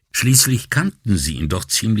 Schließlich kannten sie ihn doch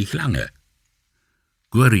ziemlich lange.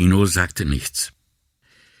 Guarino sagte nichts.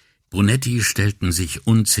 Brunetti stellten sich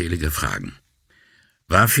unzählige Fragen.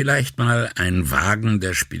 War vielleicht mal ein Wagen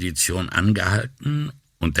der Spedition angehalten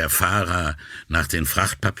und der Fahrer nach den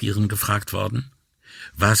Frachtpapieren gefragt worden?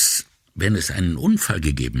 Was, wenn es einen Unfall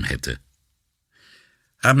gegeben hätte?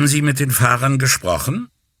 Haben Sie mit den Fahrern gesprochen?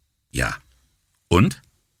 Ja. Und?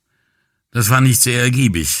 Das war nicht sehr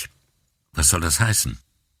ergiebig. Was soll das heißen?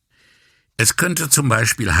 Es könnte zum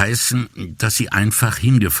Beispiel heißen, dass Sie einfach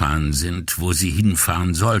hingefahren sind, wo Sie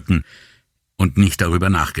hinfahren sollten und nicht darüber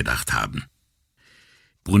nachgedacht haben.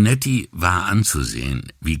 Brunetti war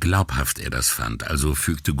anzusehen, wie glaubhaft er das fand, also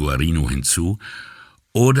fügte Guarino hinzu,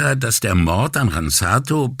 oder dass der Mord an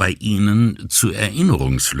Ranzato bei Ihnen zu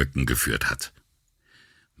Erinnerungslücken geführt hat.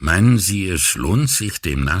 Meinen Sie, es lohnt sich,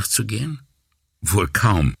 dem nachzugehen? Wohl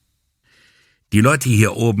kaum. Die Leute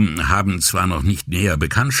hier oben haben zwar noch nicht näher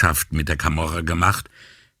Bekanntschaft mit der Camorra gemacht,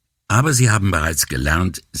 aber sie haben bereits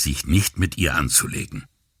gelernt, sich nicht mit ihr anzulegen.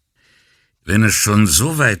 Wenn es schon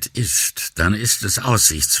so weit ist, dann ist es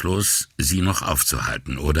aussichtslos, sie noch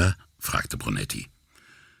aufzuhalten, oder? Fragte Brunetti.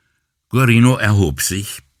 Guarino erhob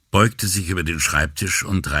sich, beugte sich über den Schreibtisch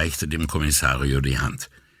und reichte dem Kommissario die Hand.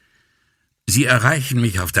 »Sie erreichen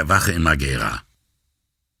mich auf der Wache in Marghera.«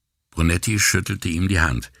 Brunetti schüttelte ihm die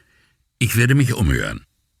Hand. »Ich werde mich umhören.«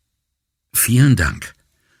 »Vielen Dank.«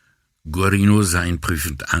 Guarino sah ihn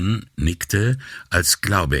prüfend an, nickte, als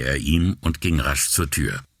glaube er ihm, und ging rasch zur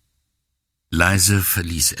Tür. Leise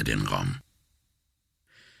verließ er den Raum.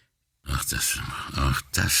 Ach,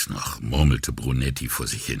 das noch«, murmelte Brunetti vor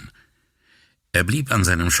sich hin. Er blieb an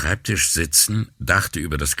seinem Schreibtisch sitzen, dachte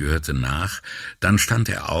über das Gehörte nach, dann stand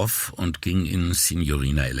er auf und ging in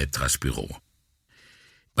Signorina Elettras Büro.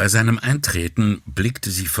 Bei seinem Eintreten blickte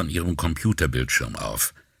sie von ihrem Computerbildschirm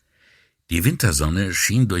auf. Die Wintersonne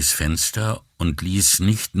schien durchs Fenster und ließ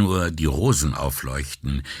nicht nur die Rosen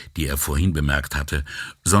aufleuchten, die er vorhin bemerkt hatte,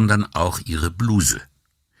 sondern auch ihre Bluse.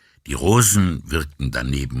 Die Rosen wirkten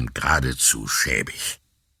daneben geradezu schäbig.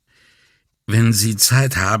 »Wenn Sie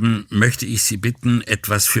Zeit haben, möchte ich Sie bitten,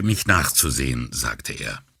 etwas für mich nachzusehen«, sagte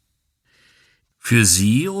er. »Für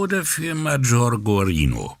Sie oder für Major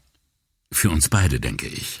Guarino?« »Für uns beide, denke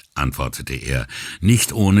ich«, antwortete er,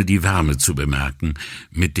 nicht ohne die Wärme zu bemerken,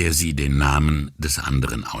 mit der sie den Namen des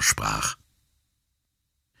anderen aussprach.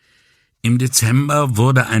 Im Dezember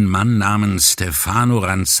wurde ein Mann namens Stefano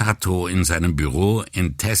Ranzato in seinem Büro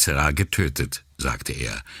in Tessera getötet, sagte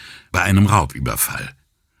er, bei einem Raubüberfall.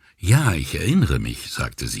 »Ja, ich erinnere mich«,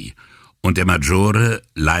 sagte sie. »Und der Maggiore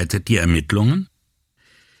leitet die Ermittlungen?«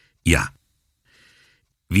 »Ja.«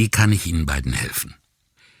 »Wie kann ich Ihnen beiden helfen?«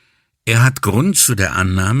 »Er hat Grund zu der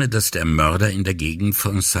Annahme, dass der Mörder in der Gegend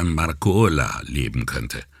von San Marcola leben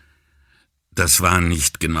könnte.« Das war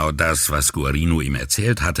nicht genau das, was Guarino ihm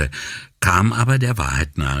erzählt hatte, kam aber der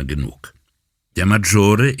Wahrheit nahe genug. Der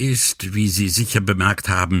Maggiore ist, wie Sie sicher bemerkt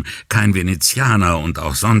haben, kein Venezianer und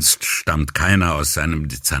auch sonst stammt keiner aus seinem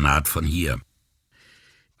Dezernat von hier.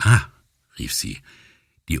 »Ah«, rief sie,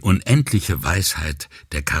 »die unendliche Weisheit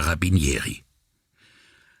der Carabinieri.«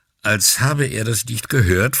 Als habe er das nicht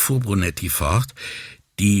gehört, fuhr Brunetti fort,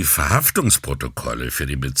 »die Verhaftungsprotokolle für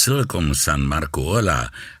den Bezirk um San Marcola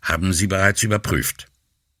haben Sie bereits überprüft.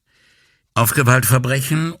 Auf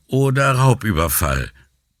Gewaltverbrechen oder Raubüberfall,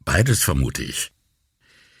 beides vermute ich.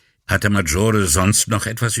 Hat der Maggiore sonst noch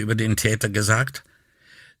etwas über den Täter gesagt?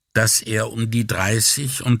 Dass er um die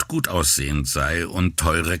 30 und gut aussehend sei und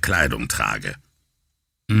teure Kleidung trage.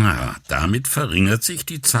 Na, damit verringert sich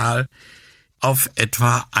die Zahl auf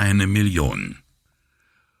etwa 1 Million.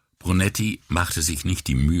 Brunetti machte sich nicht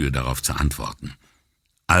die Mühe, darauf zu antworten.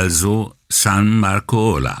 »Also San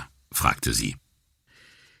Marcola?« fragte sie.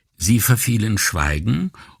 Sie verfiel in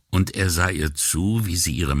Schweigen, und er sah ihr zu, wie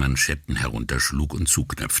sie ihre Manschetten herunterschlug und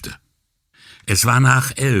zuknöpfte. Es war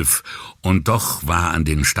nach 11, und doch war an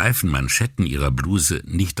den steifen Manschetten ihrer Bluse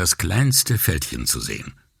nicht das kleinste Fältchen zu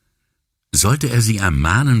sehen. Sollte er sie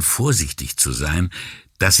ermahnen, vorsichtig zu sein,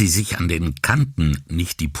 dass sie sich an den Kanten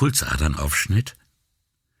nicht die Pulsadern aufschnitt?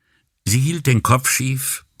 Sie hielt den Kopf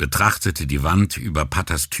schief, betrachtete die Wand über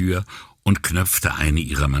Pattas Tür und knöpfte eine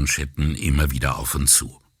ihrer Manschetten immer wieder auf und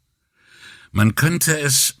zu. »Man könnte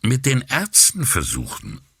es mit den Ärzten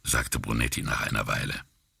versuchen«, sagte Brunetti nach einer Weile.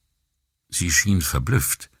 Sie schien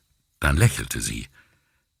verblüfft, dann lächelte sie.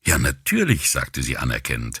 »Ja, natürlich«, sagte sie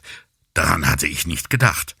anerkennend, »daran hatte ich nicht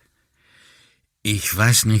gedacht.« »Ich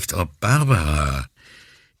weiß nicht, ob Barbara«,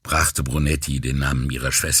 brachte Brunetti den Namen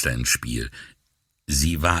ihrer Schwester ins Spiel.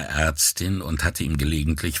 Sie war Ärztin und hatte ihm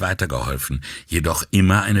gelegentlich weitergeholfen, jedoch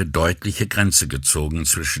immer eine deutliche Grenze gezogen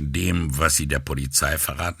zwischen dem, was sie der Polizei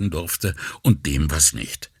verraten durfte, und dem, was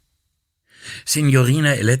nicht.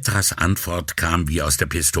 Signorina Elettras Antwort kam wie aus der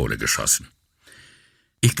Pistole geschossen.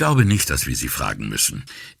 »Ich glaube nicht, dass wir Sie fragen müssen.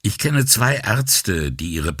 Ich kenne 2 Ärzte,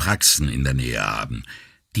 die ihre Praxen in der Nähe haben.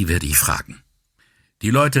 Die werde ich fragen.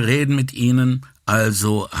 Die Leute reden mit Ihnen,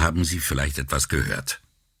 also haben Sie vielleicht etwas gehört.«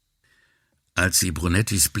 Als sie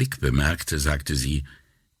Brunettis Blick bemerkte, sagte sie,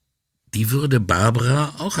 »Die würde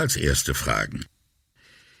Barbara auch als Erste fragen.«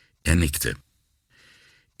 Er nickte.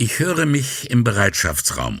 »Ich höre mich im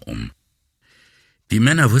Bereitschaftsraum um. Die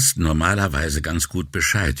Männer wussten normalerweise ganz gut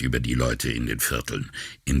Bescheid über die Leute in den Vierteln,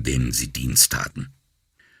 in denen sie Dienst taten.«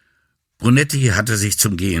 Brunetti hatte sich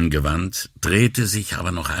zum Gehen gewandt, drehte sich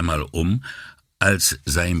aber noch einmal um, als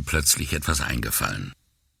sei ihm plötzlich etwas eingefallen.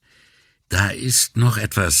 »Da ist noch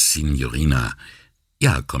etwas, Signorina.«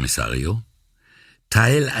 »Ja, Kommissario?«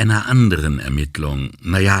 »Teil einer anderen Ermittlung.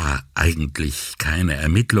 Naja, eigentlich keine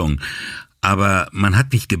Ermittlung, aber man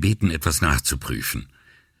hat mich gebeten, etwas nachzuprüfen.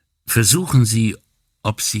 Versuchen Sie,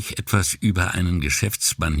 ob sich etwas über einen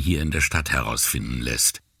Geschäftsmann hier in der Stadt herausfinden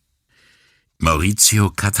lässt. Maurizio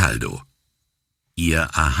Cataldo.«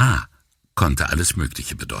 Ihr Aha konnte alles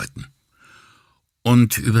Mögliche bedeuten.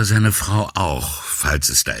 »Und über seine Frau auch, falls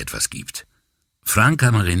es da etwas gibt.«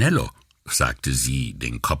 »Franca Marinello«, sagte sie,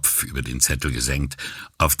 den Kopf über den Zettel gesenkt,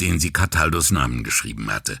 auf den sie Cataldos Namen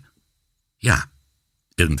geschrieben hatte. »Ja.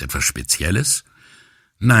 Irgendetwas Spezielles?«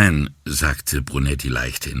 »Nein«, sagte Brunetti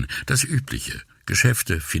leichthin, »das Übliche,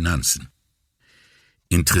 Geschäfte, Finanzen.«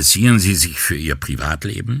 »Interessieren Sie sich für Ihr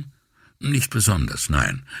Privatleben?« »Nicht besonders,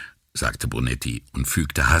 nein«, sagte Brunetti und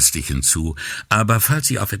fügte hastig hinzu, »aber falls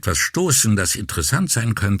Sie auf etwas stoßen, das interessant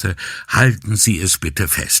sein könnte, halten Sie es bitte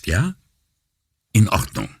fest, ja?« »In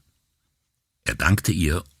Ordnung.« Er dankte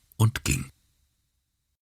ihr und ging.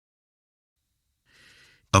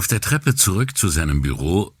 Auf der Treppe zurück zu seinem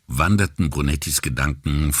Büro wanderten Brunettis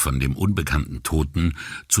Gedanken von dem unbekannten Toten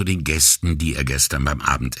zu den Gästen, die er gestern beim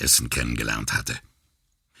Abendessen kennengelernt hatte.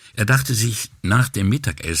 Er dachte sich, nach dem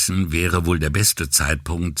Mittagessen wäre wohl der beste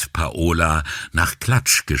Zeitpunkt, Paola nach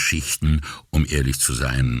Klatschgeschichten, um ehrlich zu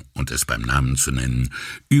sein und es beim Namen zu nennen,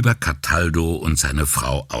 über Cataldo und seine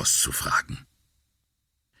Frau auszufragen.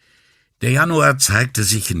 Der Januar zeigte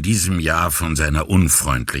sich in diesem Jahr von seiner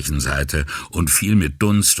unfreundlichen Seite und fiel mit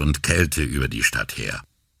Dunst und Kälte über die Stadt her.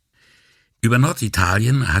 Über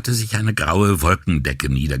Norditalien hatte sich eine graue Wolkendecke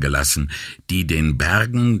niedergelassen, die den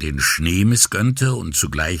Bergen den Schnee missgönnte und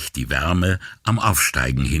zugleich die Wärme am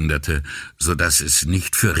Aufsteigen hinderte, so dass es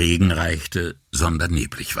nicht für Regen reichte, sondern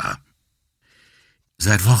neblig war.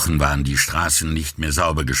 Seit Wochen waren die Straßen nicht mehr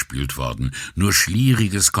sauber gespült worden, nur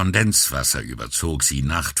schlieriges Kondenswasser überzog sie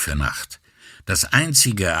Nacht für Nacht. Das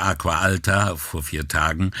einzige Aqua Alta vor 4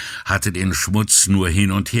 Tagen hatte den Schmutz nur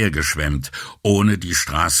hin und her geschwemmt, ohne die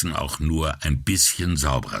Straßen auch nur ein bisschen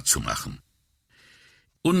sauberer zu machen.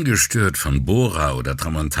 Ungestört von Bora oder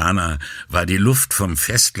Tramontana war die Luft vom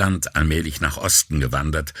Festland allmählich nach Osten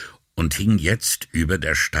gewandert und hing jetzt über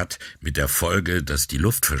der Stadt mit der Folge, dass die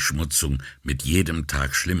Luftverschmutzung mit jedem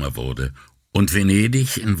Tag schlimmer wurde und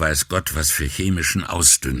Venedig in weiß Gott was für chemischen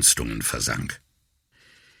Ausdünstungen versank.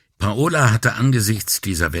 Paola hatte angesichts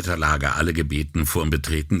dieser Wetterlage alle gebeten, vor dem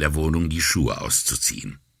Betreten der Wohnung die Schuhe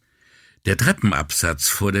auszuziehen. Der Treppenabsatz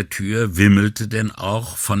vor der Tür wimmelte denn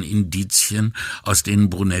auch von Indizien, aus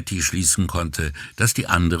denen Brunetti schließen konnte, dass die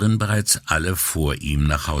anderen bereits alle vor ihm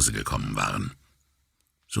nach Hause gekommen waren.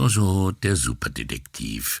 »So, der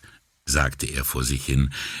Superdetektiv«, sagte er vor sich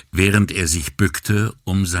hin, während er sich bückte,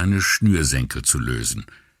 um seine Schnürsenkel zu lösen.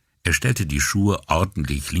 Er stellte die Schuhe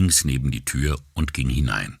ordentlich links neben die Tür und ging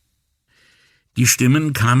hinein. Die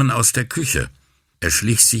Stimmen kamen aus der Küche. Er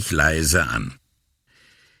schlich sich leise an.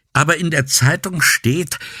 »Aber in der Zeitung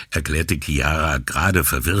steht«, erklärte Chiara, gerade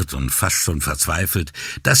verwirrt und fast schon verzweifelt,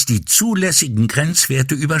 »dass die zulässigen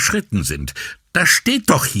Grenzwerte überschritten sind. Das steht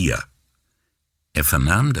doch hier!« Er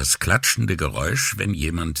vernahm das klatschende Geräusch, wenn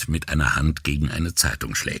jemand mit einer Hand gegen eine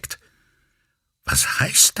Zeitung schlägt. »Was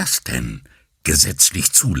heißt das denn?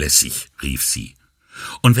 Gesetzlich zulässig«, rief sie.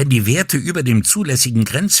 »Und wenn die Werte über dem zulässigen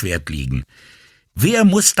Grenzwert liegen, wer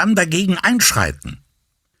muss dann dagegen einschreiten?«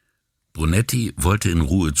 Brunetti wollte in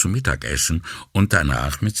Ruhe zu Mittag essen und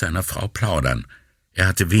danach mit seiner Frau plaudern. Er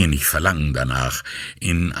hatte wenig Verlangen danach,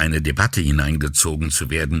 in eine Debatte hineingezogen zu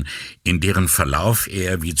werden, in deren Verlauf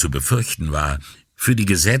er, wie zu befürchten war, für die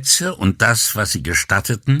Gesetze und das, was sie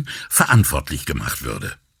gestatteten, verantwortlich gemacht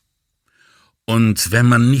würde. »Und wenn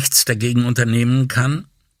man nichts dagegen unternehmen kann,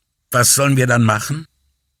 was sollen wir dann machen?«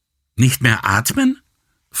 »Nicht mehr atmen?«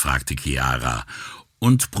 fragte Chiara,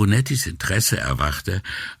 und Brunettis Interesse erwachte,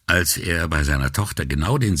 als er bei seiner Tochter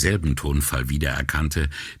genau denselben Tonfall wiedererkannte,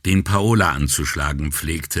 den Paola anzuschlagen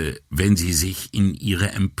pflegte, wenn sie sich in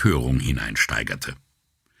ihre Empörung hineinsteigerte.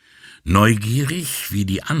 Neugierig, wie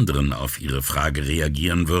die anderen auf ihre Frage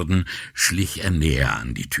reagieren würden, schlich er näher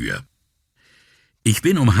an die Tür. »Ich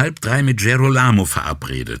bin um 2:30 mit Gerolamo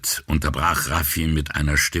verabredet«, unterbrach Raffi mit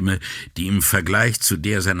einer Stimme, die im Vergleich zu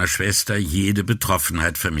der seiner Schwester jede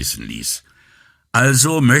Betroffenheit vermissen ließ.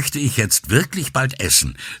 »Also möchte ich jetzt wirklich bald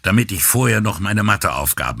essen, damit ich vorher noch meine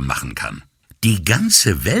Matheaufgaben machen kann. Die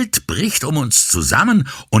ganze Welt bricht um uns zusammen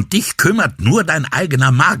und dich kümmert nur dein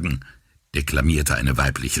eigener Magen«, deklamierte eine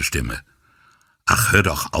weibliche Stimme. »Ach, hör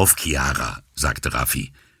doch auf, Chiara«, sagte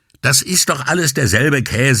Raffi. »Das ist doch alles derselbe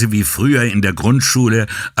Käse wie früher in der Grundschule,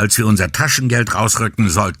 als wir unser Taschengeld rausrücken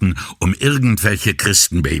sollten, um irgendwelche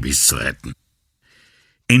Christenbabys zu retten.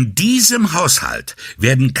 In diesem Haushalt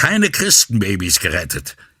werden keine Christenbabys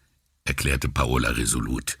gerettet«, erklärte Paola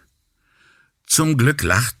resolut. Zum Glück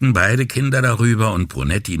lachten beide Kinder darüber und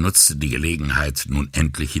Brunetti nutzte die Gelegenheit, nun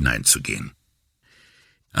endlich hineinzugehen.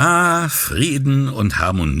 »Ah, Frieden und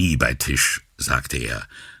Harmonie bei Tisch«, sagte er,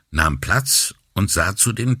 nahm Platz und sah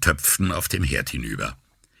zu den Töpfen auf dem Herd hinüber.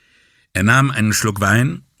 Er nahm einen Schluck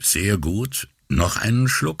Wein, sehr gut, noch einen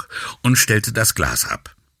Schluck und stellte das Glas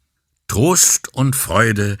ab. Trost und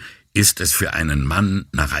Freude ist es für einen Mann,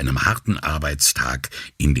 nach einem harten Arbeitstag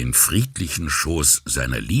in den friedlichen Schoß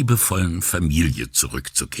seiner liebevollen Familie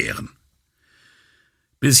zurückzukehren.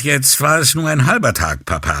 »Bis jetzt war es nur ein halber Tag,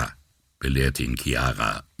 Papa«, belehrte ihn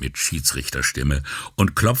Chiara mit Schiedsrichterstimme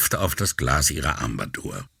und klopfte auf das Glas ihrer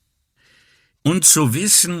Armbanduhr. »Und zu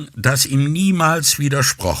wissen, dass ihm niemals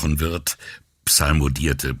widersprochen wird«,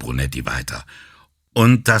 psalmodierte Brunetti weiter,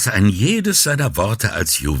 »und dass ein jedes seiner Worte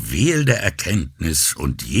als Juwel der Erkenntnis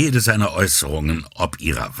und jede seiner Äußerungen ob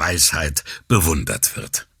ihrer Weisheit bewundert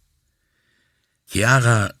wird.«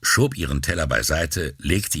 Chiara schob ihren Teller beiseite,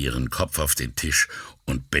 legte ihren Kopf auf den Tisch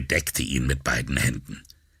und bedeckte ihn mit beiden Händen.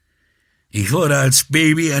 »Ich wurde als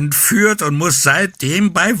Baby entführt und muss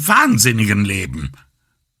seitdem bei Wahnsinnigen leben.«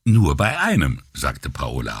 »Nur bei einem«, sagte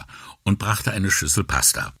Paola und brachte eine Schüssel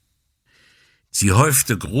Pasta. Sie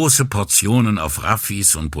häufte große Portionen auf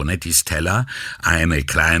Raffis und Brunettis Teller, eine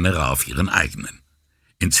kleinere auf ihren eigenen.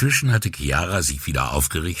 Inzwischen hatte Chiara sich wieder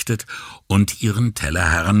aufgerichtet und ihren Teller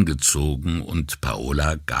herangezogen, und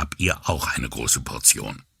Paola gab ihr auch eine große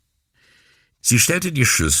Portion. Sie stellte die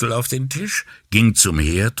Schüssel auf den Tisch, ging zum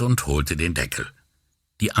Herd und holte den Deckel.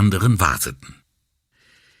 Die anderen warteten.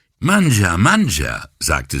 »Mangia, mangia«,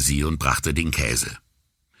 sagte sie und brachte den Käse.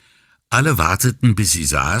 Alle warteten, bis sie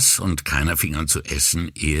saß, und keiner fing an zu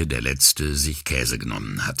essen, ehe der Letzte sich Käse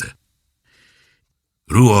genommen hatte.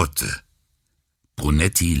 Ruote.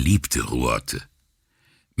 Brunetti liebte Ruote.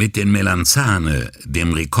 Mit den Melanzane,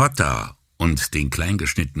 dem Ricotta und den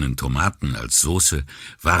kleingeschnittenen Tomaten als Soße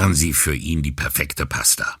waren sie für ihn die perfekte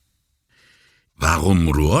Pasta. »Warum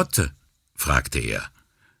Ruote?« fragte er.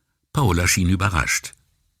 Paola schien überrascht.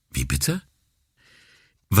 »Wie bitte?«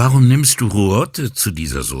 »Warum nimmst du Ruote zu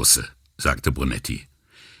dieser Soße?« sagte Brunetti.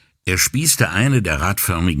 Er spießte eine der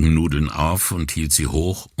radförmigen Nudeln auf und hielt sie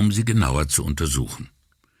hoch, um sie genauer zu untersuchen.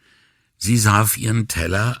 Sie sah auf ihren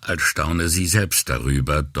Teller, als staune sie selbst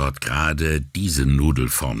darüber, dort gerade diese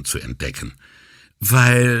Nudelform zu entdecken.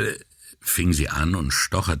 »Weil«, fing sie an und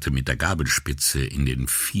stocherte mit der Gabelspitze in den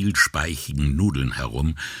vielspeichigen Nudeln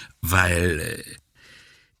herum, »weil...«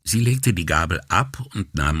 Sie legte die Gabel ab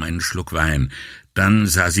und nahm einen Schluck Wein. Dann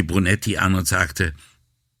sah sie Brunetti an und sagte,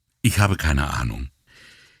 »Ich habe keine Ahnung.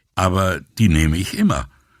 Aber die nehme ich immer.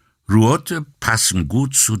 Ruote passen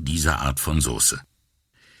gut zu dieser Art von Soße.«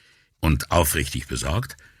 Und aufrichtig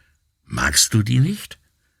besorgt, »Magst du die nicht?«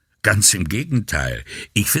 »Ganz im Gegenteil.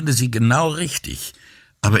 Ich finde sie genau richtig.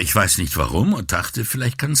 Aber ich weiß nicht warum und dachte,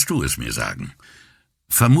 vielleicht kannst du es mir sagen.«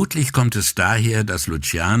 Vermutlich kommt es daher, dass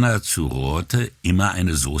Luciana zu Ruote immer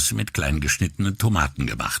eine Soße mit klein geschnittenen Tomaten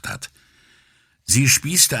gemacht hat. Sie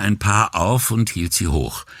spießte ein paar auf und hielt sie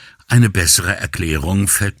hoch. Eine bessere Erklärung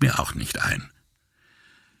fällt mir auch nicht ein.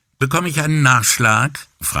 »Bekomme ich einen Nachschlag?«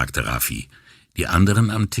 fragte Raffi. Die anderen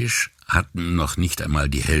am Tisch hatten noch nicht einmal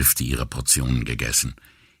die Hälfte ihrer Portionen gegessen.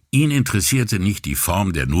 Ihn interessierte nicht die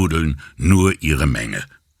Form der Nudeln, nur ihre Menge.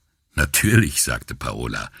 »Natürlich«, sagte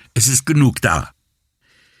Paola, »es ist genug da.«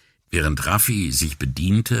 Während Raffi sich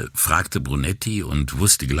bediente, fragte Brunetti und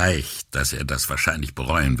wusste gleich, dass er das wahrscheinlich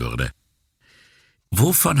bereuen würde.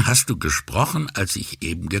 »Wovon hast du gesprochen, als ich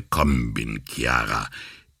eben gekommen bin, Chiara?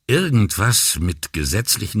 Irgendwas mit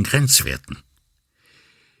gesetzlichen Grenzwerten.«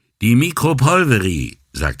 »Die Mikropolveri«,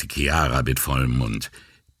 sagte Chiara mit vollem Mund.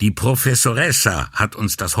 »Die Professoressa hat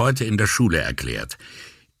uns das heute in der Schule erklärt.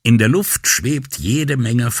 In der Luft schwebt jede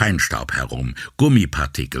Menge Feinstaub herum,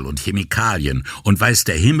 Gummipartikel und Chemikalien und weiß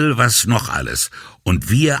der Himmel was noch alles. Und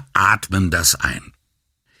wir atmen das ein.«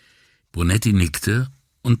 Brunetti nickte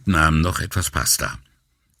und nahm noch etwas Pasta.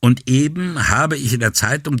 »Und eben habe ich in der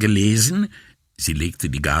Zeitung gelesen«, sie legte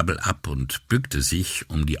die Gabel ab und bückte sich,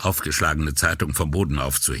 um die aufgeschlagene Zeitung vom Boden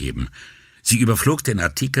aufzuheben. Sie überflog den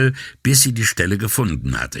Artikel, bis sie die Stelle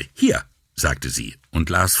gefunden hatte. »Hier«, sagte sie und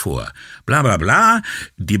las vor. »Bla bla bla,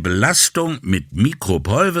 die Belastung mit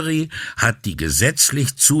Mikropolveri hat die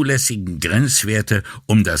gesetzlich zulässigen Grenzwerte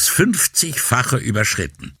um das 50-fache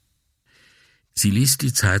überschritten.« Sie ließ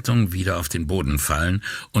die Zeitung wieder auf den Boden fallen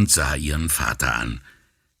und sah ihren Vater an.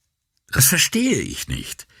 »Das verstehe ich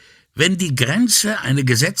nicht. Wenn die Grenze eine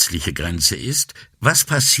gesetzliche Grenze ist, was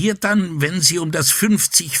passiert dann, wenn sie um das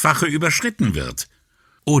 50-fache überschritten wird?«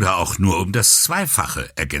 »Oder auch nur um das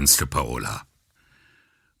 2-fache«, ergänzte Paola.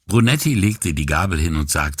 Brunetti legte die Gabel hin und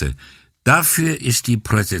sagte, »Dafür ist die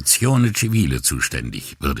Protezione Civile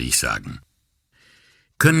zuständig, würde ich sagen.«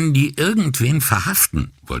 »Können die irgendwen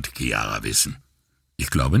verhaften?«, wollte Chiara wissen.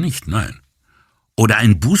 »Ich glaube nicht, nein.« »Oder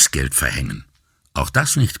ein Bußgeld verhängen?« »Auch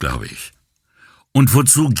das nicht, glaube ich.« »Und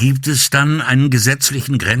wozu gibt es dann einen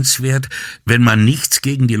gesetzlichen Grenzwert, wenn man nichts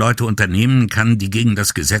gegen die Leute unternehmen kann, die gegen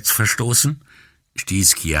das Gesetz verstoßen?«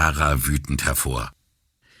 stieß Chiara wütend hervor.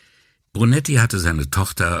 Brunetti hatte seine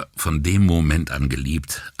Tochter von dem Moment an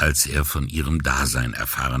geliebt, als er von ihrem Dasein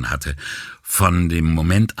erfahren hatte, von dem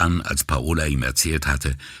Moment an, als Paola ihm erzählt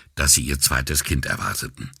hatte, dass sie ihr zweites Kind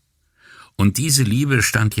erwarteten. Und diese Liebe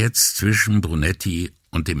stand jetzt zwischen Brunetti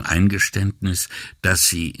und dem Eingeständnis, dass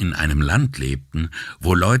sie in einem Land lebten,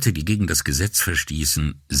 wo Leute, die gegen das Gesetz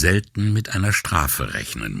verstießen, selten mit einer Strafe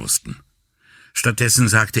rechnen mussten. Stattdessen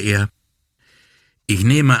sagte er, »Ich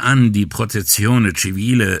nehme an, die Protezione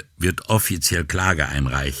Civile wird offiziell Klage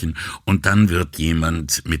einreichen und dann wird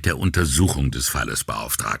jemand mit der Untersuchung des Falles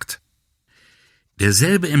beauftragt.«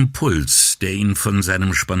 Derselbe Impuls, der ihn von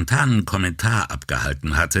seinem spontanen Kommentar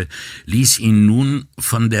abgehalten hatte, ließ ihn nun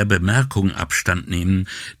von der Bemerkung Abstand nehmen,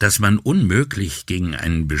 dass man unmöglich gegen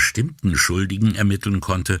einen bestimmten Schuldigen ermitteln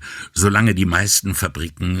konnte, solange die meisten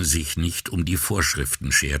Fabriken sich nicht um die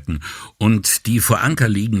Vorschriften scherten und die vor Anker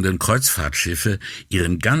liegenden Kreuzfahrtschiffe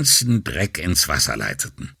ihren ganzen Dreck ins Wasser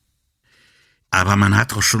leiteten. Aber man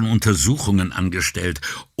hat doch schon Untersuchungen angestellt.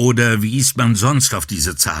 Oder wie ist man sonst auf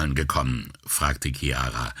diese Zahlen gekommen?« fragte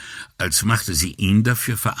Chiara, als machte sie ihn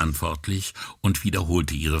dafür verantwortlich und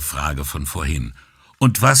wiederholte ihre Frage von vorhin.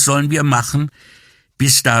 »Und was sollen wir machen,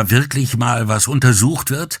 bis da wirklich mal was untersucht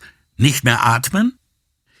wird? Nicht mehr atmen?«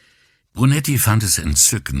 Brunetti fand es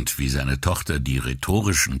entzückend, wie seine Tochter die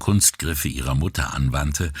rhetorischen Kunstgriffe ihrer Mutter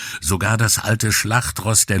anwandte, sogar das alte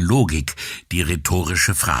Schlachtross der Logik, die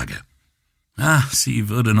rhetorische Frage. Sie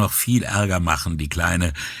würde noch viel Ärger machen, die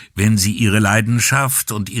Kleine, wenn sie ihre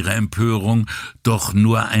Leidenschaft und ihre Empörung doch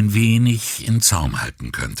nur ein wenig in Zaum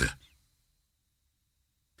halten könnte.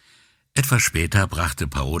 Etwas später brachte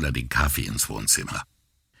Paola den Kaffee ins Wohnzimmer.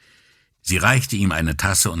 Sie reichte ihm eine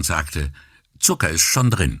Tasse und sagte, »Zucker ist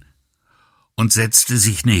schon drin«, und setzte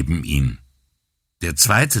sich neben ihn. Der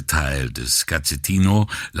zweite Teil des Gazzettino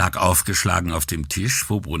lag aufgeschlagen auf dem Tisch,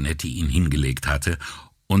 wo Brunetti ihn hingelegt hatte,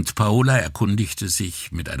 und Paola erkundigte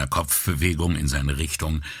sich mit einer Kopfbewegung in seine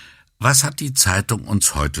Richtung, »Was hat die Zeitung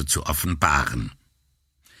uns heute zu offenbaren?«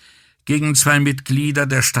 »Gegen 2 Mitglieder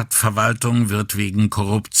der Stadtverwaltung wird wegen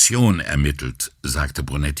Korruption ermittelt«, sagte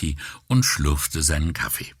Brunetti und schlürfte seinen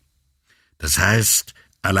Kaffee. »Das heißt,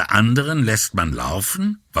 alle anderen lässt man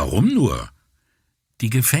laufen? Warum nur?« »Die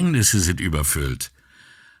Gefängnisse sind überfüllt.«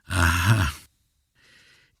 »Aha.«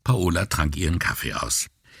 Paola trank ihren Kaffee aus.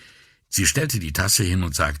 Sie stellte die Tasse hin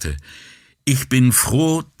und sagte, »Ich bin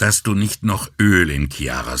froh, dass du nicht noch Öl in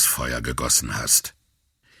Chiaras Feuer gegossen hast.«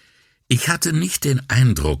 »Ich hatte nicht den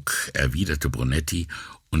Eindruck«, erwiderte Brunetti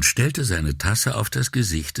und stellte seine Tasse auf das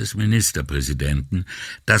Gesicht des Ministerpräsidenten,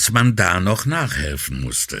 »dass man da noch nachhelfen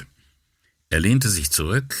musste.« Er lehnte sich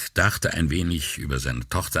zurück, dachte ein wenig über seine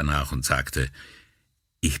Tochter nach und sagte,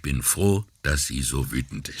 »Ich bin froh, dass sie so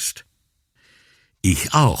wütend ist.«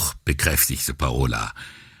 »Ich auch«, bekräftigte Paola,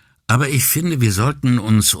 »aber ich finde, wir sollten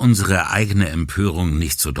uns unsere eigene Empörung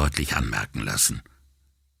nicht so deutlich anmerken lassen.«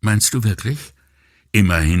 »Meinst du wirklich?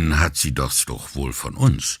 Immerhin hat sie das doch wohl von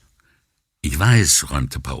uns.« »Ich weiß«,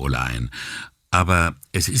 räumte Paola ein, »aber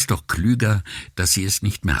es ist doch klüger, dass sie es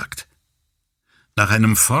nicht merkt.« Nach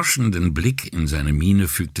einem forschenden Blick in seine Miene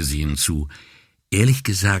fügte sie hinzu, »Ehrlich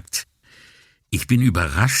gesagt, ich bin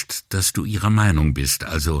überrascht, dass du ihrer Meinung bist,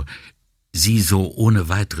 also sie so ohne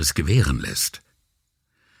weiteres gewähren lässt.«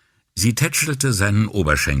 Sie tätschelte seinen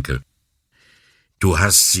Oberschenkel. »Du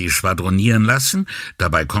hast sie schwadronieren lassen,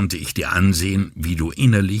 dabei konnte ich dir ansehen, wie du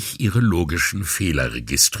innerlich ihre logischen Fehler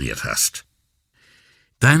registriert hast.«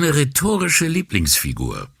 »Deine rhetorische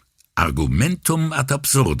Lieblingsfigur, Argumentum ad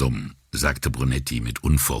absurdum«, sagte Brunetti mit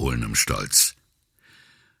unverhohlenem Stolz.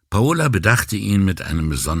 Paola bedachte ihn mit einem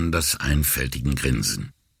besonders einfältigen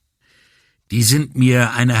Grinsen. »Die sind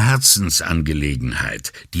mir eine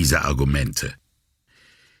Herzensangelegenheit, diese Argumente.«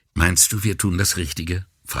 »Meinst du, wir tun das Richtige?«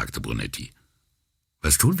 fragte Brunetti.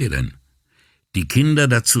 »Was tun wir denn?« »Die Kinder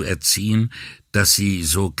dazu erziehen, dass sie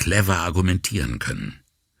so clever argumentieren können.«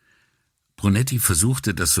 Brunetti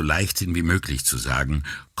versuchte, das so leichthin wie möglich zu sagen,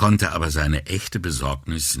 konnte aber seine echte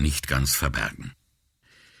Besorgnis nicht ganz verbergen.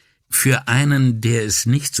 »Für einen, der es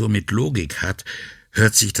nicht so mit Logik hat,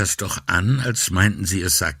 hört sich das doch an, als meinten sie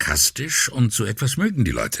es sarkastisch, und so etwas mögen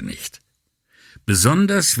die Leute nicht.«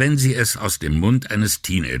 »Besonders, wenn sie es aus dem Mund eines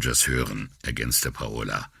Teenagers hören«, ergänzte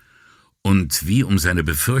Paola. Und wie um seine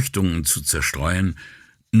Befürchtungen zu zerstreuen,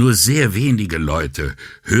 nur sehr wenige Leute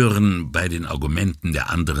hören bei den Argumenten der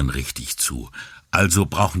anderen richtig zu, also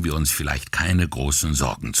brauchen wir uns vielleicht keine großen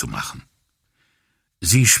Sorgen zu machen.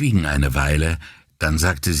 Sie schwiegen eine Weile, dann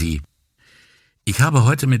sagte sie, »Ich habe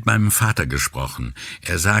heute mit meinem Vater gesprochen.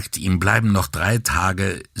 Er sagt, ihm bleiben noch 3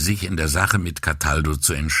 Tage, sich in der Sache mit Cataldo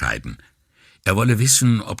zu entscheiden. Er wolle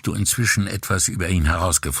wissen, ob du inzwischen etwas über ihn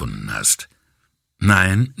herausgefunden hast.«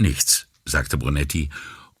 »Nein, nichts«, sagte Brunetti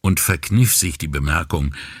und verkniff sich die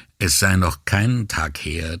Bemerkung, es sei noch keinen Tag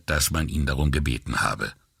her, dass man ihn darum gebeten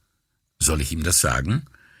habe. »Soll ich ihm das sagen?«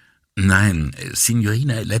 »Nein,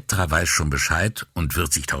 Signorina Elettra weiß schon Bescheid und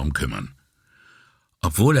wird sich darum kümmern.«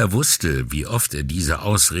 Obwohl er wusste, wie oft er diese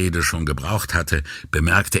Ausrede schon gebraucht hatte,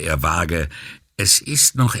 bemerkte er vage, es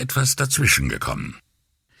ist noch etwas dazwischen gekommen.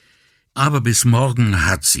 »Aber bis morgen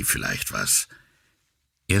hat sie vielleicht was.«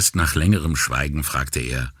 Erst nach längerem Schweigen fragte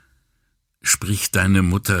er, »Spricht deine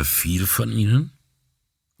Mutter viel von ihnen?«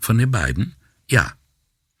 »Von den beiden?« »Ja.«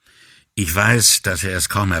 »Ich weiß, dass er es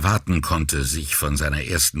kaum erwarten konnte, sich von seiner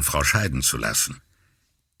ersten Frau scheiden zu lassen.«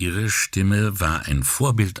 Ihre Stimme war ein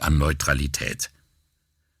Vorbild an Neutralität.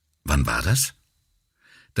 »Wann war das?«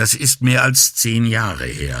 »Das ist mehr als 10 Jahre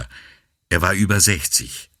her. Er war über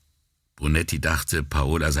 60. Brunetti dachte,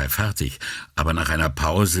 Paola sei fertig, aber nach einer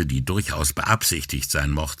Pause, die durchaus beabsichtigt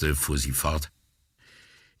sein mochte, fuhr sie fort.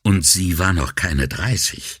 Und sie war noch keine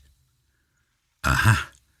 30. Aha.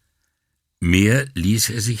 Mehr ließ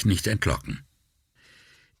er sich nicht entlocken.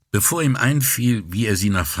 Bevor ihm einfiel, wie er sie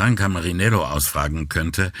nach Franca Marinello ausfragen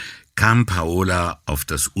könnte, kam Paola auf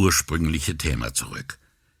das ursprüngliche Thema zurück.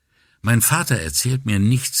 »Mein Vater erzählt mir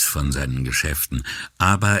nichts von seinen Geschäften,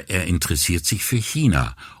 aber er interessiert sich für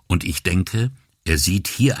China, und ich denke, er sieht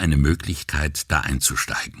hier eine Möglichkeit, da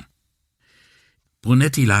einzusteigen.«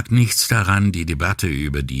 Brunetti lag nichts daran, die Debatte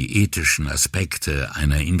über die ethischen Aspekte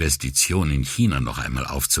einer Investition in China noch einmal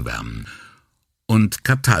aufzuwärmen. »Und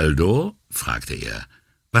Cataldo?« fragte er.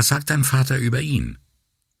 »Was sagt dein Vater über ihn?«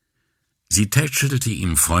 Sie tätschelte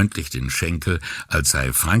ihm freundlich den Schenkel, als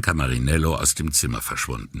sei Franca Marinello aus dem Zimmer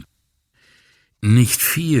verschwunden. »Nicht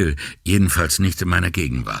viel, jedenfalls nicht in meiner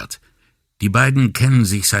Gegenwart. Die beiden kennen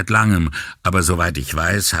sich seit langem, aber soweit ich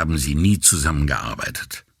weiß, haben sie nie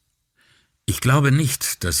zusammengearbeitet. Ich glaube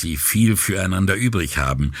nicht, dass sie viel füreinander übrig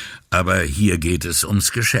haben, aber hier geht es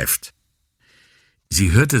ums Geschäft.«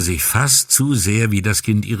 Sie hörte sich fast zu sehr wie das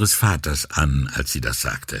Kind ihres Vaters an, als sie das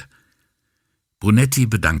sagte. Brunetti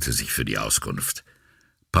bedankte sich für die Auskunft.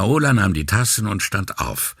 Paola nahm die Tassen und stand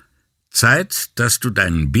auf. »Zeit, dass du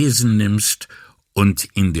deinen Besen nimmst und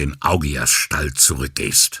in den Augiasstall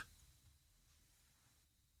zurückgehst.«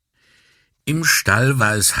 Im Stall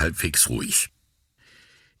war es halbwegs ruhig.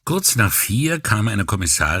 Kurz nach 4 kam eine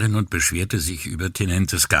Kommissarin und beschwerte sich über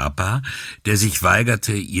Tenente Scarpa, der sich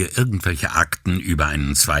weigerte, ihr irgendwelche Akten über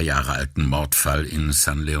einen 2 Jahre alten Mordfall in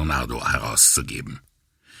San Leonardo herauszugeben.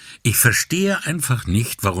 »Ich verstehe einfach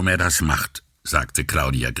nicht, warum er das macht«, sagte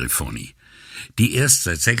Claudia Grifoni, die erst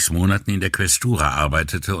seit 6 Monaten in der Questura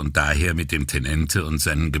arbeitete und daher mit dem Tenente und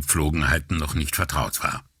seinen Gepflogenheiten noch nicht vertraut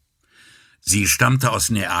war. Sie stammte aus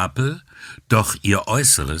Neapel, doch ihr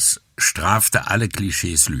Äußeres strafte alle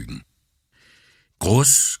Klischees Lügen.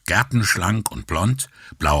 Groß, gärtenschlank und blond,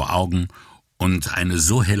 blaue Augen und eine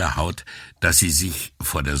so helle Haut, dass sie sich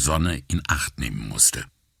vor der Sonne in Acht nehmen musste.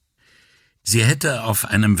 Sie hätte auf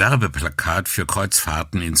einem Werbeplakat für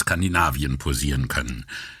Kreuzfahrten in Skandinavien posieren können.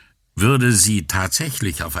 Würde sie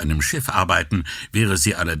tatsächlich auf einem Schiff arbeiten, wäre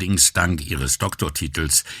sie allerdings dank ihres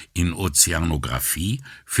Doktortitels in Ozeanographie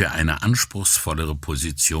für eine anspruchsvollere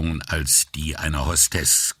Position als die einer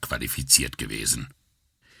Hostess qualifiziert gewesen.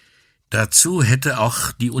 Dazu hätte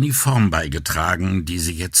auch die Uniform beigetragen, die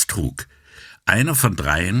sie jetzt trug. Eine von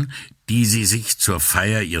 3, die sie sich zur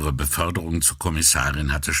Feier ihrer Beförderung zur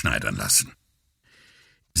Kommissarin hatte schneidern lassen.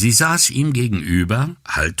 Sie saß ihm gegenüber,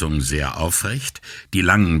 Haltung sehr aufrecht, die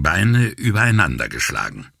langen Beine übereinander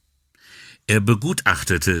geschlagen. Er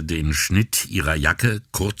begutachtete den Schnitt ihrer Jacke,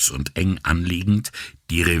 kurz und eng anliegend,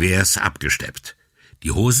 die Revers abgesteppt.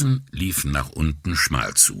 Die Hosen liefen nach unten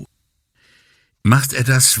schmal zu. »Macht er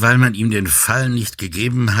das, weil man ihm den Fall nicht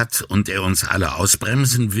gegeben hat und er uns alle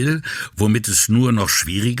ausbremsen will, womit es nur noch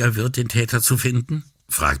schwieriger wird, den Täter zu finden?«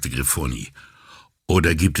 fragte Grifoni.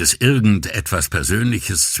 »Oder gibt es irgendetwas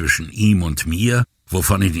Persönliches zwischen ihm und mir,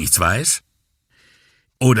 wovon ich nichts weiß?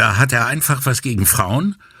 Oder hat er einfach was gegen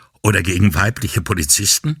Frauen? Oder gegen weibliche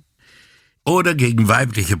Polizisten? Oder gegen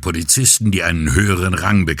weibliche Polizisten, die einen höheren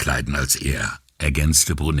Rang bekleiden als er?«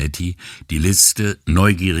 ergänzte Brunetti, die Liste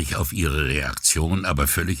neugierig auf ihre Reaktion, aber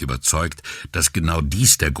völlig überzeugt, dass genau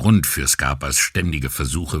dies der Grund für Scarpas ständige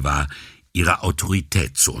Versuche war, ihre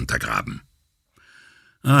Autorität zu untergraben.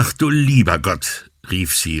 »Ach du lieber Gott«,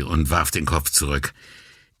 rief sie und warf den Kopf zurück,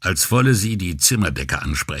 als wolle sie die Zimmerdecke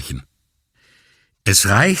ansprechen. »Es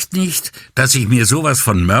reicht nicht, dass ich mir sowas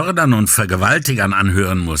von Mördern und Vergewaltigern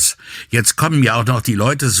anhören muss. Jetzt kommen mir auch noch die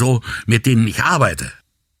Leute so, mit denen ich arbeite.«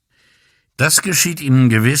 »Das geschieht Ihnen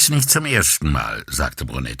gewiss nicht zum ersten Mal«, sagte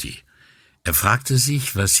Brunetti. Er fragte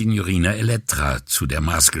sich, was Signorina Elettra zu der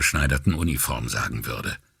maßgeschneiderten Uniform sagen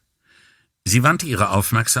würde. Sie wandte ihre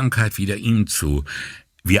Aufmerksamkeit wieder ihm zu.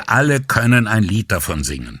 »Wir alle können ein Lied davon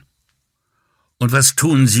singen.« »Und was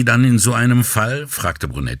tun Sie dann in so einem Fall?« fragte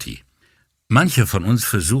Brunetti. »Manche von uns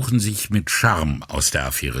versuchen sich mit Charme aus der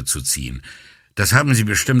Affäre zu ziehen. Das haben Sie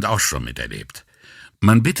bestimmt auch schon miterlebt.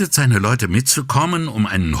 Man bittet seine Leute mitzukommen, um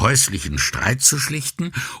einen häuslichen Streit zu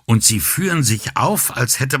schlichten, und sie führen sich auf,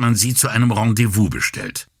 als hätte man sie zu einem Rendezvous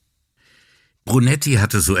bestellt.« Brunetti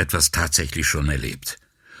hatte so etwas tatsächlich schon erlebt.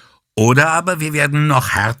 »Oder aber wir werden noch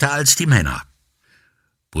härter als die Männer.«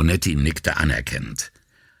 Brunetti nickte anerkennend.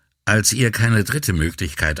 Als ihr keine dritte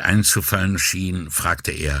Möglichkeit einzufallen schien,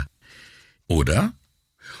 fragte er, »Oder?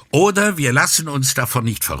 Oder wir lassen uns davon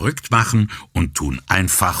nicht verrückt machen und tun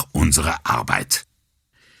einfach unsere Arbeit.«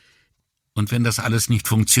 »Und wenn das alles nicht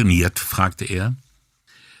funktioniert«, fragte er,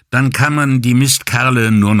 »dann kann man die Mistkerle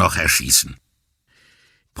nur noch erschießen.«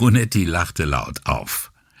 Brunetti lachte laut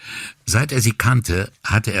auf. Seit er sie kannte,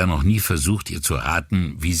 hatte er noch nie versucht, ihr zu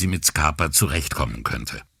raten, wie sie mit Scarpa zurechtkommen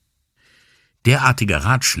könnte. Derartige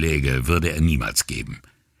Ratschläge würde er niemals geben.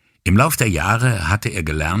 Im Lauf der Jahre hatte er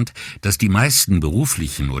gelernt, dass die meisten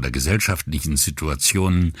beruflichen oder gesellschaftlichen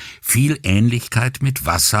Situationen viel Ähnlichkeit mit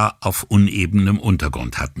Wasser auf unebenem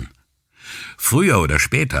Untergrund hatten. Früher oder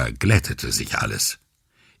später glättete sich alles.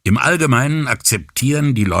 Im Allgemeinen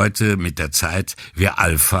akzeptieren die Leute mit der Zeit, wer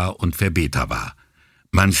Alpha und wer Beta war.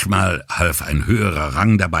 Manchmal half ein höherer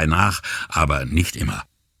Rang dabei nach, aber nicht immer.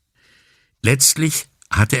 Letztlich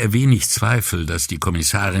hatte er wenig Zweifel, dass die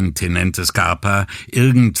Kommissarin Tenente Scarpa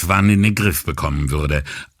irgendwann in den Griff bekommen würde,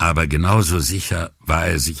 aber genauso sicher war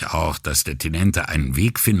er sich auch, dass der Tenente einen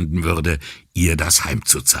Weg finden würde, ihr das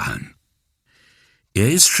heimzuzahlen.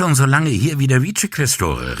 »Er ist schon so lange hier wie der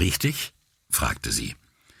Vicequestore, richtig?« fragte sie.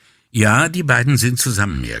 »Ja, die beiden sind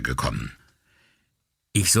zusammen hergekommen.«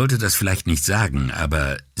 »Ich sollte das vielleicht nicht sagen,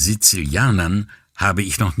 aber Sizilianern habe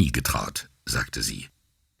ich noch nie getraut«, sagte sie.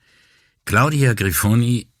 Claudia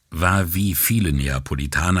Grifoni war wie viele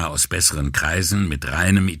Neapolitaner aus besseren Kreisen mit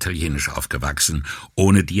reinem Italienisch aufgewachsen,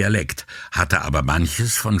 ohne Dialekt, hatte aber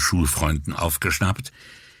manches von Schulfreunden aufgeschnappt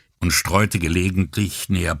und streute gelegentlich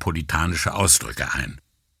neapolitanische Ausdrücke ein.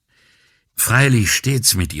 Freilich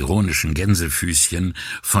stets mit ironischen Gänsefüßchen,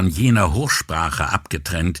 von jener Hochsprache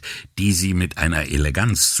abgetrennt, die sie mit einer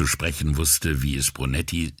Eleganz zu sprechen wusste, wie es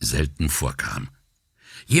Brunetti selten vorkam.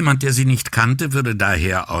 Jemand, der sie nicht kannte, würde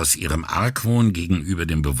daher aus ihrem Argwohn gegenüber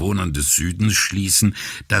den Bewohnern des Südens schließen,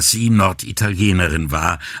 dass sie Norditalienerin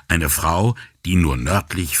war, eine Frau, die nur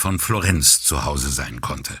nördlich von Florenz zu Hause sein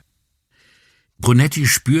konnte. Brunetti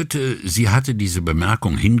spürte, sie hatte diese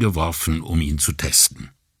Bemerkung hingeworfen, um ihn zu testen.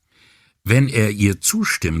 Wenn er ihr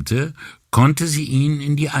zustimmte, konnte sie ihn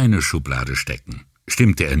in die eine Schublade stecken.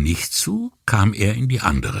 Stimmte er nicht zu, kam er in die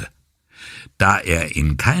andere. Da er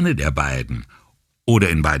in keine der beiden oder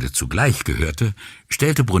in beide zugleich gehörte,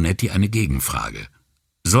 stellte Brunetti eine Gegenfrage.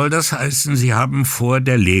 »Soll das heißen, Sie haben vor,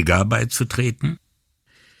 der Lega beizutreten?«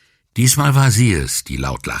 Diesmal war sie es, die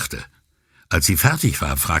laut lachte. Als sie fertig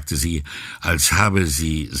war, fragte sie, als habe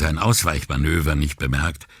sie sein Ausweichmanöver nicht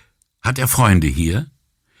bemerkt, »Hat er Freunde hier?«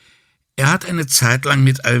 Er hat eine Zeit lang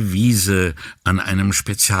mit Alvise an einem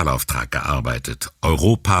Spezialauftrag gearbeitet,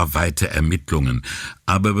 europaweite Ermittlungen,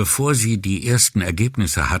 aber bevor sie die ersten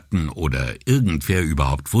Ergebnisse hatten oder irgendwer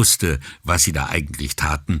überhaupt wusste, was sie da eigentlich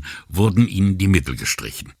taten, wurden ihnen die Mittel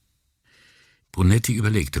gestrichen. Brunetti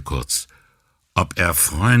überlegte kurz. Ob er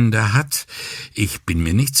Freunde hat? Ich bin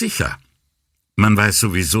mir nicht sicher. Man weiß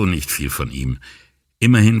sowieso nicht viel von ihm.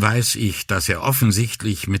 Immerhin weiß ich, dass er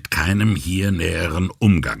offensichtlich mit keinem hier näheren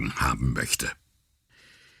Umgang haben möchte.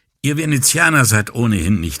 »Ihr Venezianer seid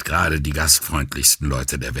ohnehin nicht gerade die gastfreundlichsten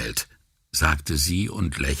Leute der Welt«, sagte sie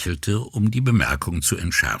und lächelte, um die Bemerkung zu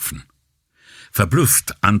entschärfen.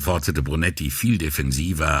 Verblüfft antwortete Brunetti viel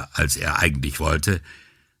defensiver, als er eigentlich wollte,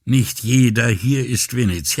 »Nicht jeder hier ist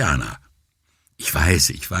Venezianer.« Ich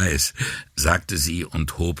weiß«, sagte sie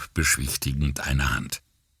und hob beschwichtigend eine Hand.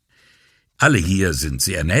 »Alle hier sind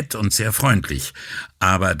sehr nett und sehr freundlich,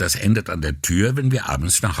 aber das endet an der Tür, wenn wir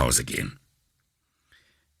abends nach Hause gehen.«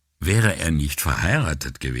 Wäre er nicht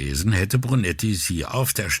verheiratet gewesen, hätte Brunetti sie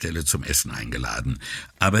auf der Stelle zum Essen eingeladen.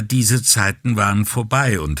 Aber diese Zeiten waren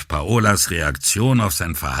vorbei und Paolas Reaktion auf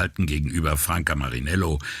sein Verhalten gegenüber Franca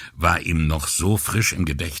Marinello war ihm noch so frisch im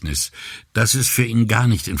Gedächtnis, dass es für ihn gar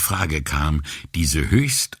nicht in Frage kam, diese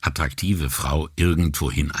höchst attraktive Frau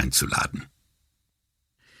irgendwohin einzuladen.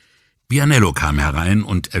 Vianello kam herein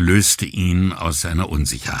und erlöste ihn aus seiner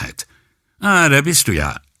Unsicherheit. »Ah, da bist du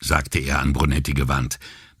ja«, sagte er an Brunetti gewandt,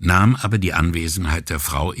 nahm aber die Anwesenheit der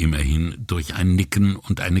Frau immerhin durch ein Nicken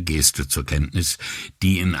und eine Geste zur Kenntnis,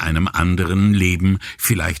 die in einem anderen Leben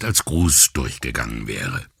vielleicht als Gruß durchgegangen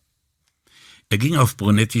wäre. Er ging auf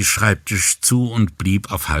Brunettis Schreibtisch zu und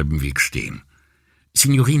blieb auf halbem Weg stehen.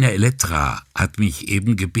 »Signorina Elettra hat mich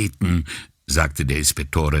eben gebeten«, sagte der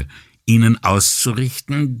Ispettore, »Ihnen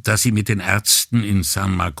auszurichten, dass sie mit den Ärzten in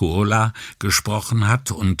San Marcuola gesprochen hat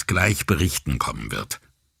und gleich berichten kommen wird.«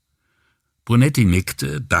 Brunetti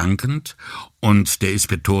nickte, dankend, und der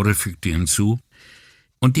Ispettore fügte hinzu,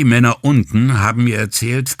 »Und die Männer unten haben mir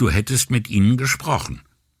erzählt, du hättest mit ihnen gesprochen.«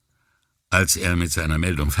 Als er mit seiner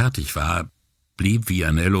Meldung fertig war, blieb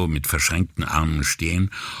Vianello mit verschränkten Armen stehen,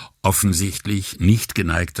 offensichtlich nicht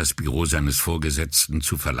geneigt, das Büro seines Vorgesetzten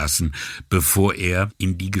zu verlassen, bevor er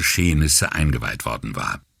in die Geschehnisse eingeweiht worden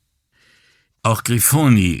war. Auch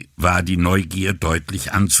Grifoni war die Neugier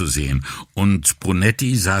deutlich anzusehen, und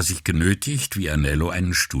Brunetti sah sich genötigt, Vianello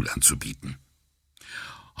einen Stuhl anzubieten.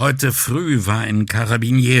 »Heute früh war ein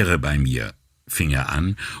Karabiniere bei mir«, fing er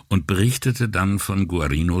an und berichtete dann von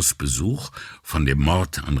Guarinos Besuch, von dem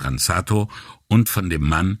Mord an Ranzato und von dem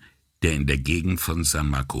Mann, der in der Gegend von San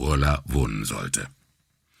Marcuola wohnen sollte.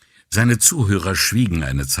 Seine Zuhörer schwiegen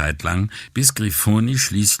eine Zeit lang, bis Grifoni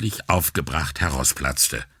schließlich aufgebracht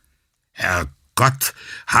herausplatzte. »Herrgott,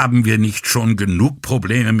 haben wir nicht schon genug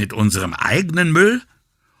Probleme mit unserem eigenen Müll?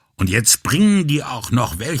 Und jetzt bringen die auch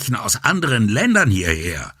noch welchen aus anderen Ländern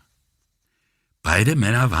hierher.« Beide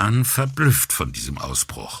Männer waren verblüfft von diesem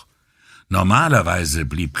Ausbruch. Normalerweise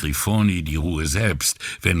blieb Grifoni die Ruhe selbst,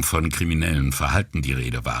 wenn von kriminellem Verhalten die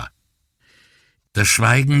Rede war. Das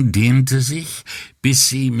Schweigen dehnte sich, bis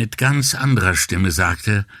sie mit ganz anderer Stimme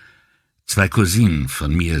sagte: »2 Cousinen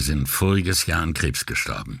von mir sind voriges Jahr an Krebs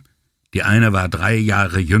gestorben. Die eine war 3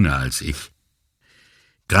 Jahre jünger als ich.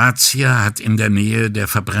 Grazia hat in der Nähe der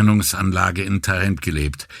Verbrennungsanlage in Tarent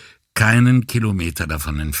gelebt, keinen Kilometer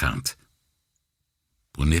davon entfernt.«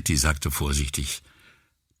 Brunetti sagte vorsichtig: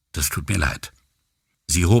 »Das tut mir leid.«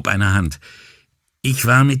 Sie hob eine Hand. »Ich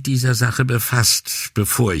war mit dieser Sache befasst,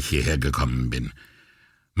 bevor ich hierher gekommen bin.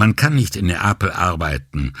 Man kann nicht in Neapel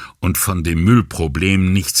arbeiten und von dem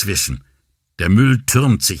Müllproblem nichts wissen. Der Müll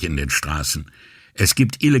türmt sich in den Straßen. Es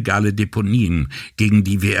gibt illegale Deponien, gegen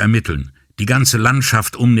die wir ermitteln. Die ganze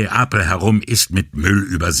Landschaft um Neapel herum ist mit Müll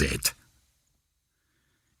übersät.«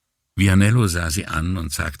 Vianello sah sie an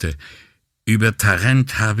und sagte: »Über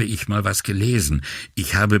Tarent habe ich mal was gelesen.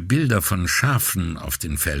 Ich habe Bilder von Schafen auf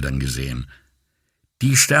den Feldern gesehen.«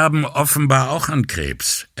 »Die sterben offenbar auch an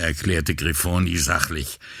Krebs«, erklärte Grifoni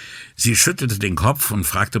sachlich. Sie schüttelte den Kopf und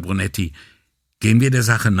fragte Brunetti: »Gehen wir der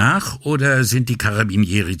Sache nach, oder sind die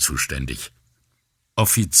Carabinieri zuständig?«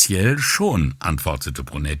 »Offiziell schon«, antwortete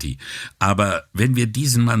Brunetti, »aber wenn wir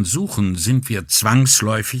diesen Mann suchen, sind wir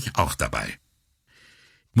zwangsläufig auch dabei.«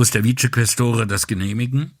 »Muss der Vicequestore das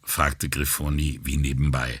genehmigen?« fragte Grifoni wie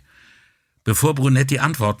nebenbei. Bevor Brunetti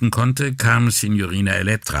antworten konnte, kam Signorina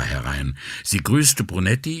Elettra herein. Sie grüßte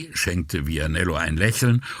Brunetti, schenkte Vianello ein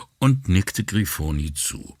Lächeln und nickte Grifoni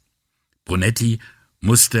zu. Brunetti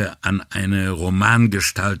musste an eine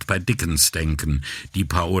Romangestalt bei Dickens denken, die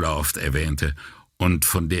Paola oft erwähnte und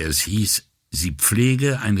von der es hieß, sie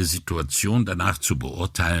pflege eine Situation danach zu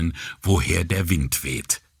beurteilen, woher der Wind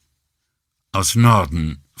weht. »Aus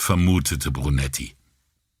Norden«, vermutete Brunetti.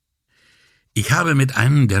 »Ich habe mit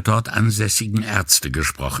einem der dort ansässigen Ärzte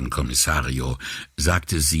gesprochen, Kommissario«,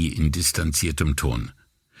 sagte sie in distanziertem Ton.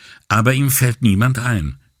 »Aber ihm fällt niemand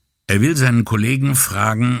ein. Er will seinen Kollegen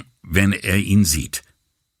fragen, wenn er ihn sieht.«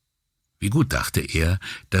 Wie gut, dachte er,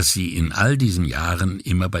 dass sie in all diesen Jahren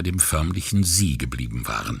immer bei dem förmlichen Sie geblieben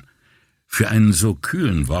waren. Für einen so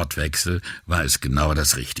kühlen Wortwechsel war es genau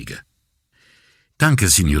das Richtige. »Danke,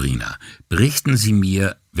 Signorina. Berichten Sie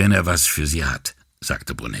mir, wenn er was für Sie hat«,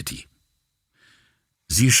 sagte Brunetti.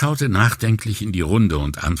 Sie schaute nachdenklich in die Runde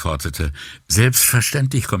und antwortete: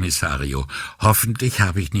 »Selbstverständlich, Kommissario. Hoffentlich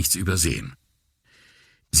habe ich nichts übersehen.«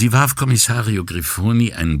 Sie warf Kommissario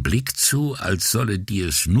Grifoni einen Blick zu, als solle die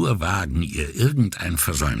es nur wagen, ihr irgendein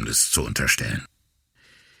Versäumnis zu unterstellen.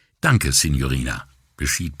 »Danke, Signorina«,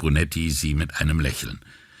 beschied Brunetti sie mit einem Lächeln.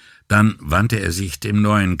 Dann wandte er sich dem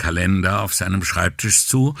neuen Kalender auf seinem Schreibtisch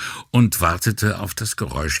zu und wartete auf das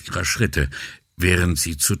Geräusch ihrer Schritte, während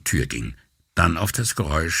sie zur Tür ging, dann auf das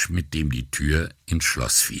Geräusch, mit dem die Tür ins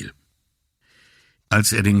Schloss fiel.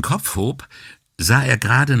 Als er den Kopf hob, sah er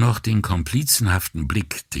gerade noch den komplizenhaften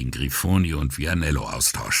Blick, den Grifoni und Vianello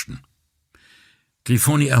austauschten.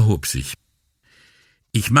 Grifoni erhob sich.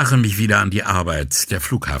 »Ich mache mich wieder an die Arbeit, der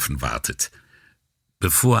Flughafen wartet.«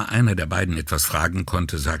 Bevor einer der beiden etwas fragen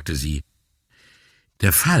konnte, sagte sie: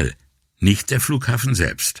 »Der Fall, nicht der Flughafen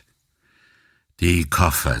selbst.« »Die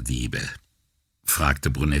Kofferdiebe«, fragte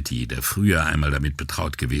Brunetti, der früher einmal damit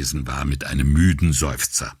betraut gewesen war, mit einem müden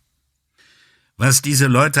Seufzer. »Was diese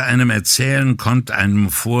Leute einem erzählen, kommt einem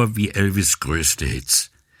vor wie Elvis' größte Hits.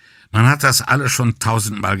 Man hat das alles schon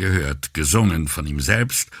 1000-mal gehört, gesungen von ihm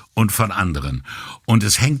selbst und von anderen, und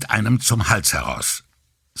es hängt einem zum Hals heraus«,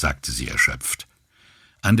 sagte sie erschöpft.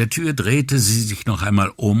 An der Tür drehte sie sich noch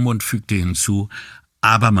einmal um und fügte hinzu: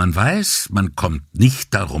 »Aber man weiß, man kommt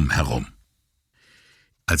nicht darum herum.«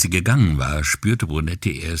 Als sie gegangen war, spürte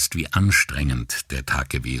Brunetti erst, wie anstrengend der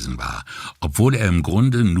Tag gewesen war, obwohl er im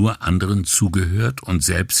Grunde nur anderen zugehört und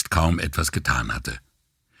selbst kaum etwas getan hatte.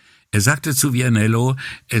 Er sagte zu Vianello,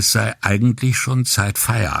 es sei eigentlich schon Zeit,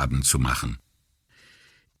 Feierabend zu machen.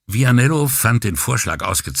 Vianello fand den Vorschlag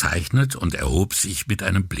ausgezeichnet und erhob sich mit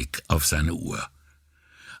einem Blick auf seine Uhr.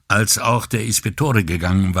 Als auch der Ispettore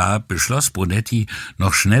gegangen war, beschloss Brunetti,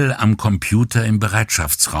 noch schnell am Computer im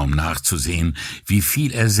Bereitschaftsraum nachzusehen, wie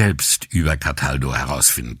viel er selbst über Cataldo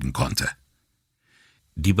herausfinden konnte.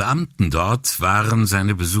 Die Beamten dort waren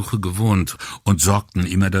seine Besuche gewohnt und sorgten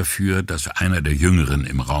immer dafür, dass einer der Jüngeren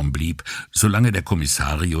im Raum blieb, solange der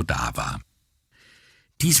Kommissario da war.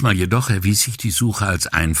 Diesmal jedoch erwies sich die Suche als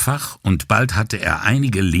einfach, und bald hatte er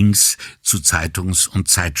einige Links zu Zeitungs- und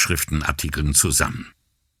Zeitschriftenartikeln zusammen.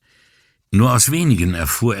 Nur aus wenigen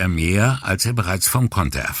erfuhr er mehr, als er bereits vom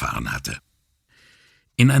Conte erfahren hatte.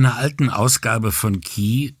 In einer alten Ausgabe von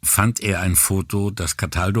Key fand er ein Foto, das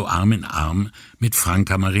Cataldo Arm in Arm mit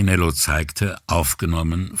Franca Marinello zeigte,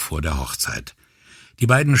 aufgenommen vor der Hochzeit. Die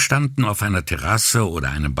beiden standen auf einer Terrasse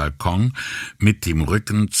oder einem Balkon mit dem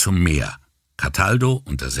Rücken zum Meer. Cataldo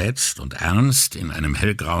untersetzt und ernst in einem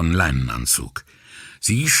hellgrauen Leinenanzug.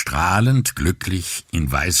 Sie strahlend glücklich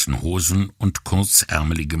in weißen Hosen und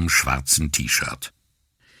kurzärmeligem schwarzen T-Shirt.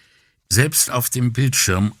 Selbst auf dem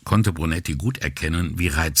Bildschirm konnte Brunetti gut erkennen, wie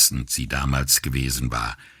reizend sie damals gewesen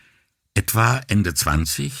war. Etwa Ende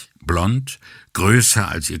 20, blond, größer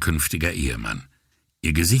als ihr künftiger Ehemann.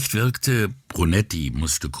 Ihr Gesicht wirkte, Brunetti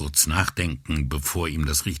musste kurz nachdenken, bevor ihm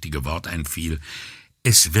das richtige Wort einfiel,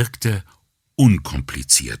 es wirkte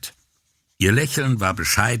unkompliziert. Ihr Lächeln war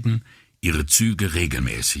bescheiden, ihre Züge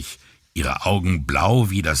regelmäßig, ihre Augen blau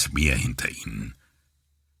wie das Meer hinter ihnen.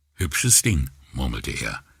 »Hübsches Ding«, murmelte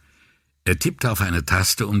er. Er tippte auf eine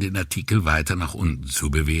Taste, um den Artikel weiter nach unten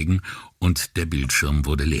zu bewegen, und der Bildschirm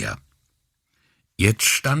wurde leer. Jetzt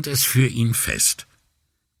stand es für ihn fest.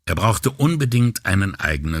 Er brauchte unbedingt einen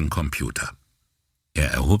eigenen Computer.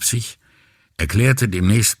 Er erhob sich, erklärte dem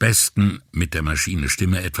Nächstbesten, mit der Maschine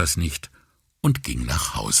stimme etwas nicht, und ging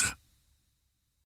nach Hause.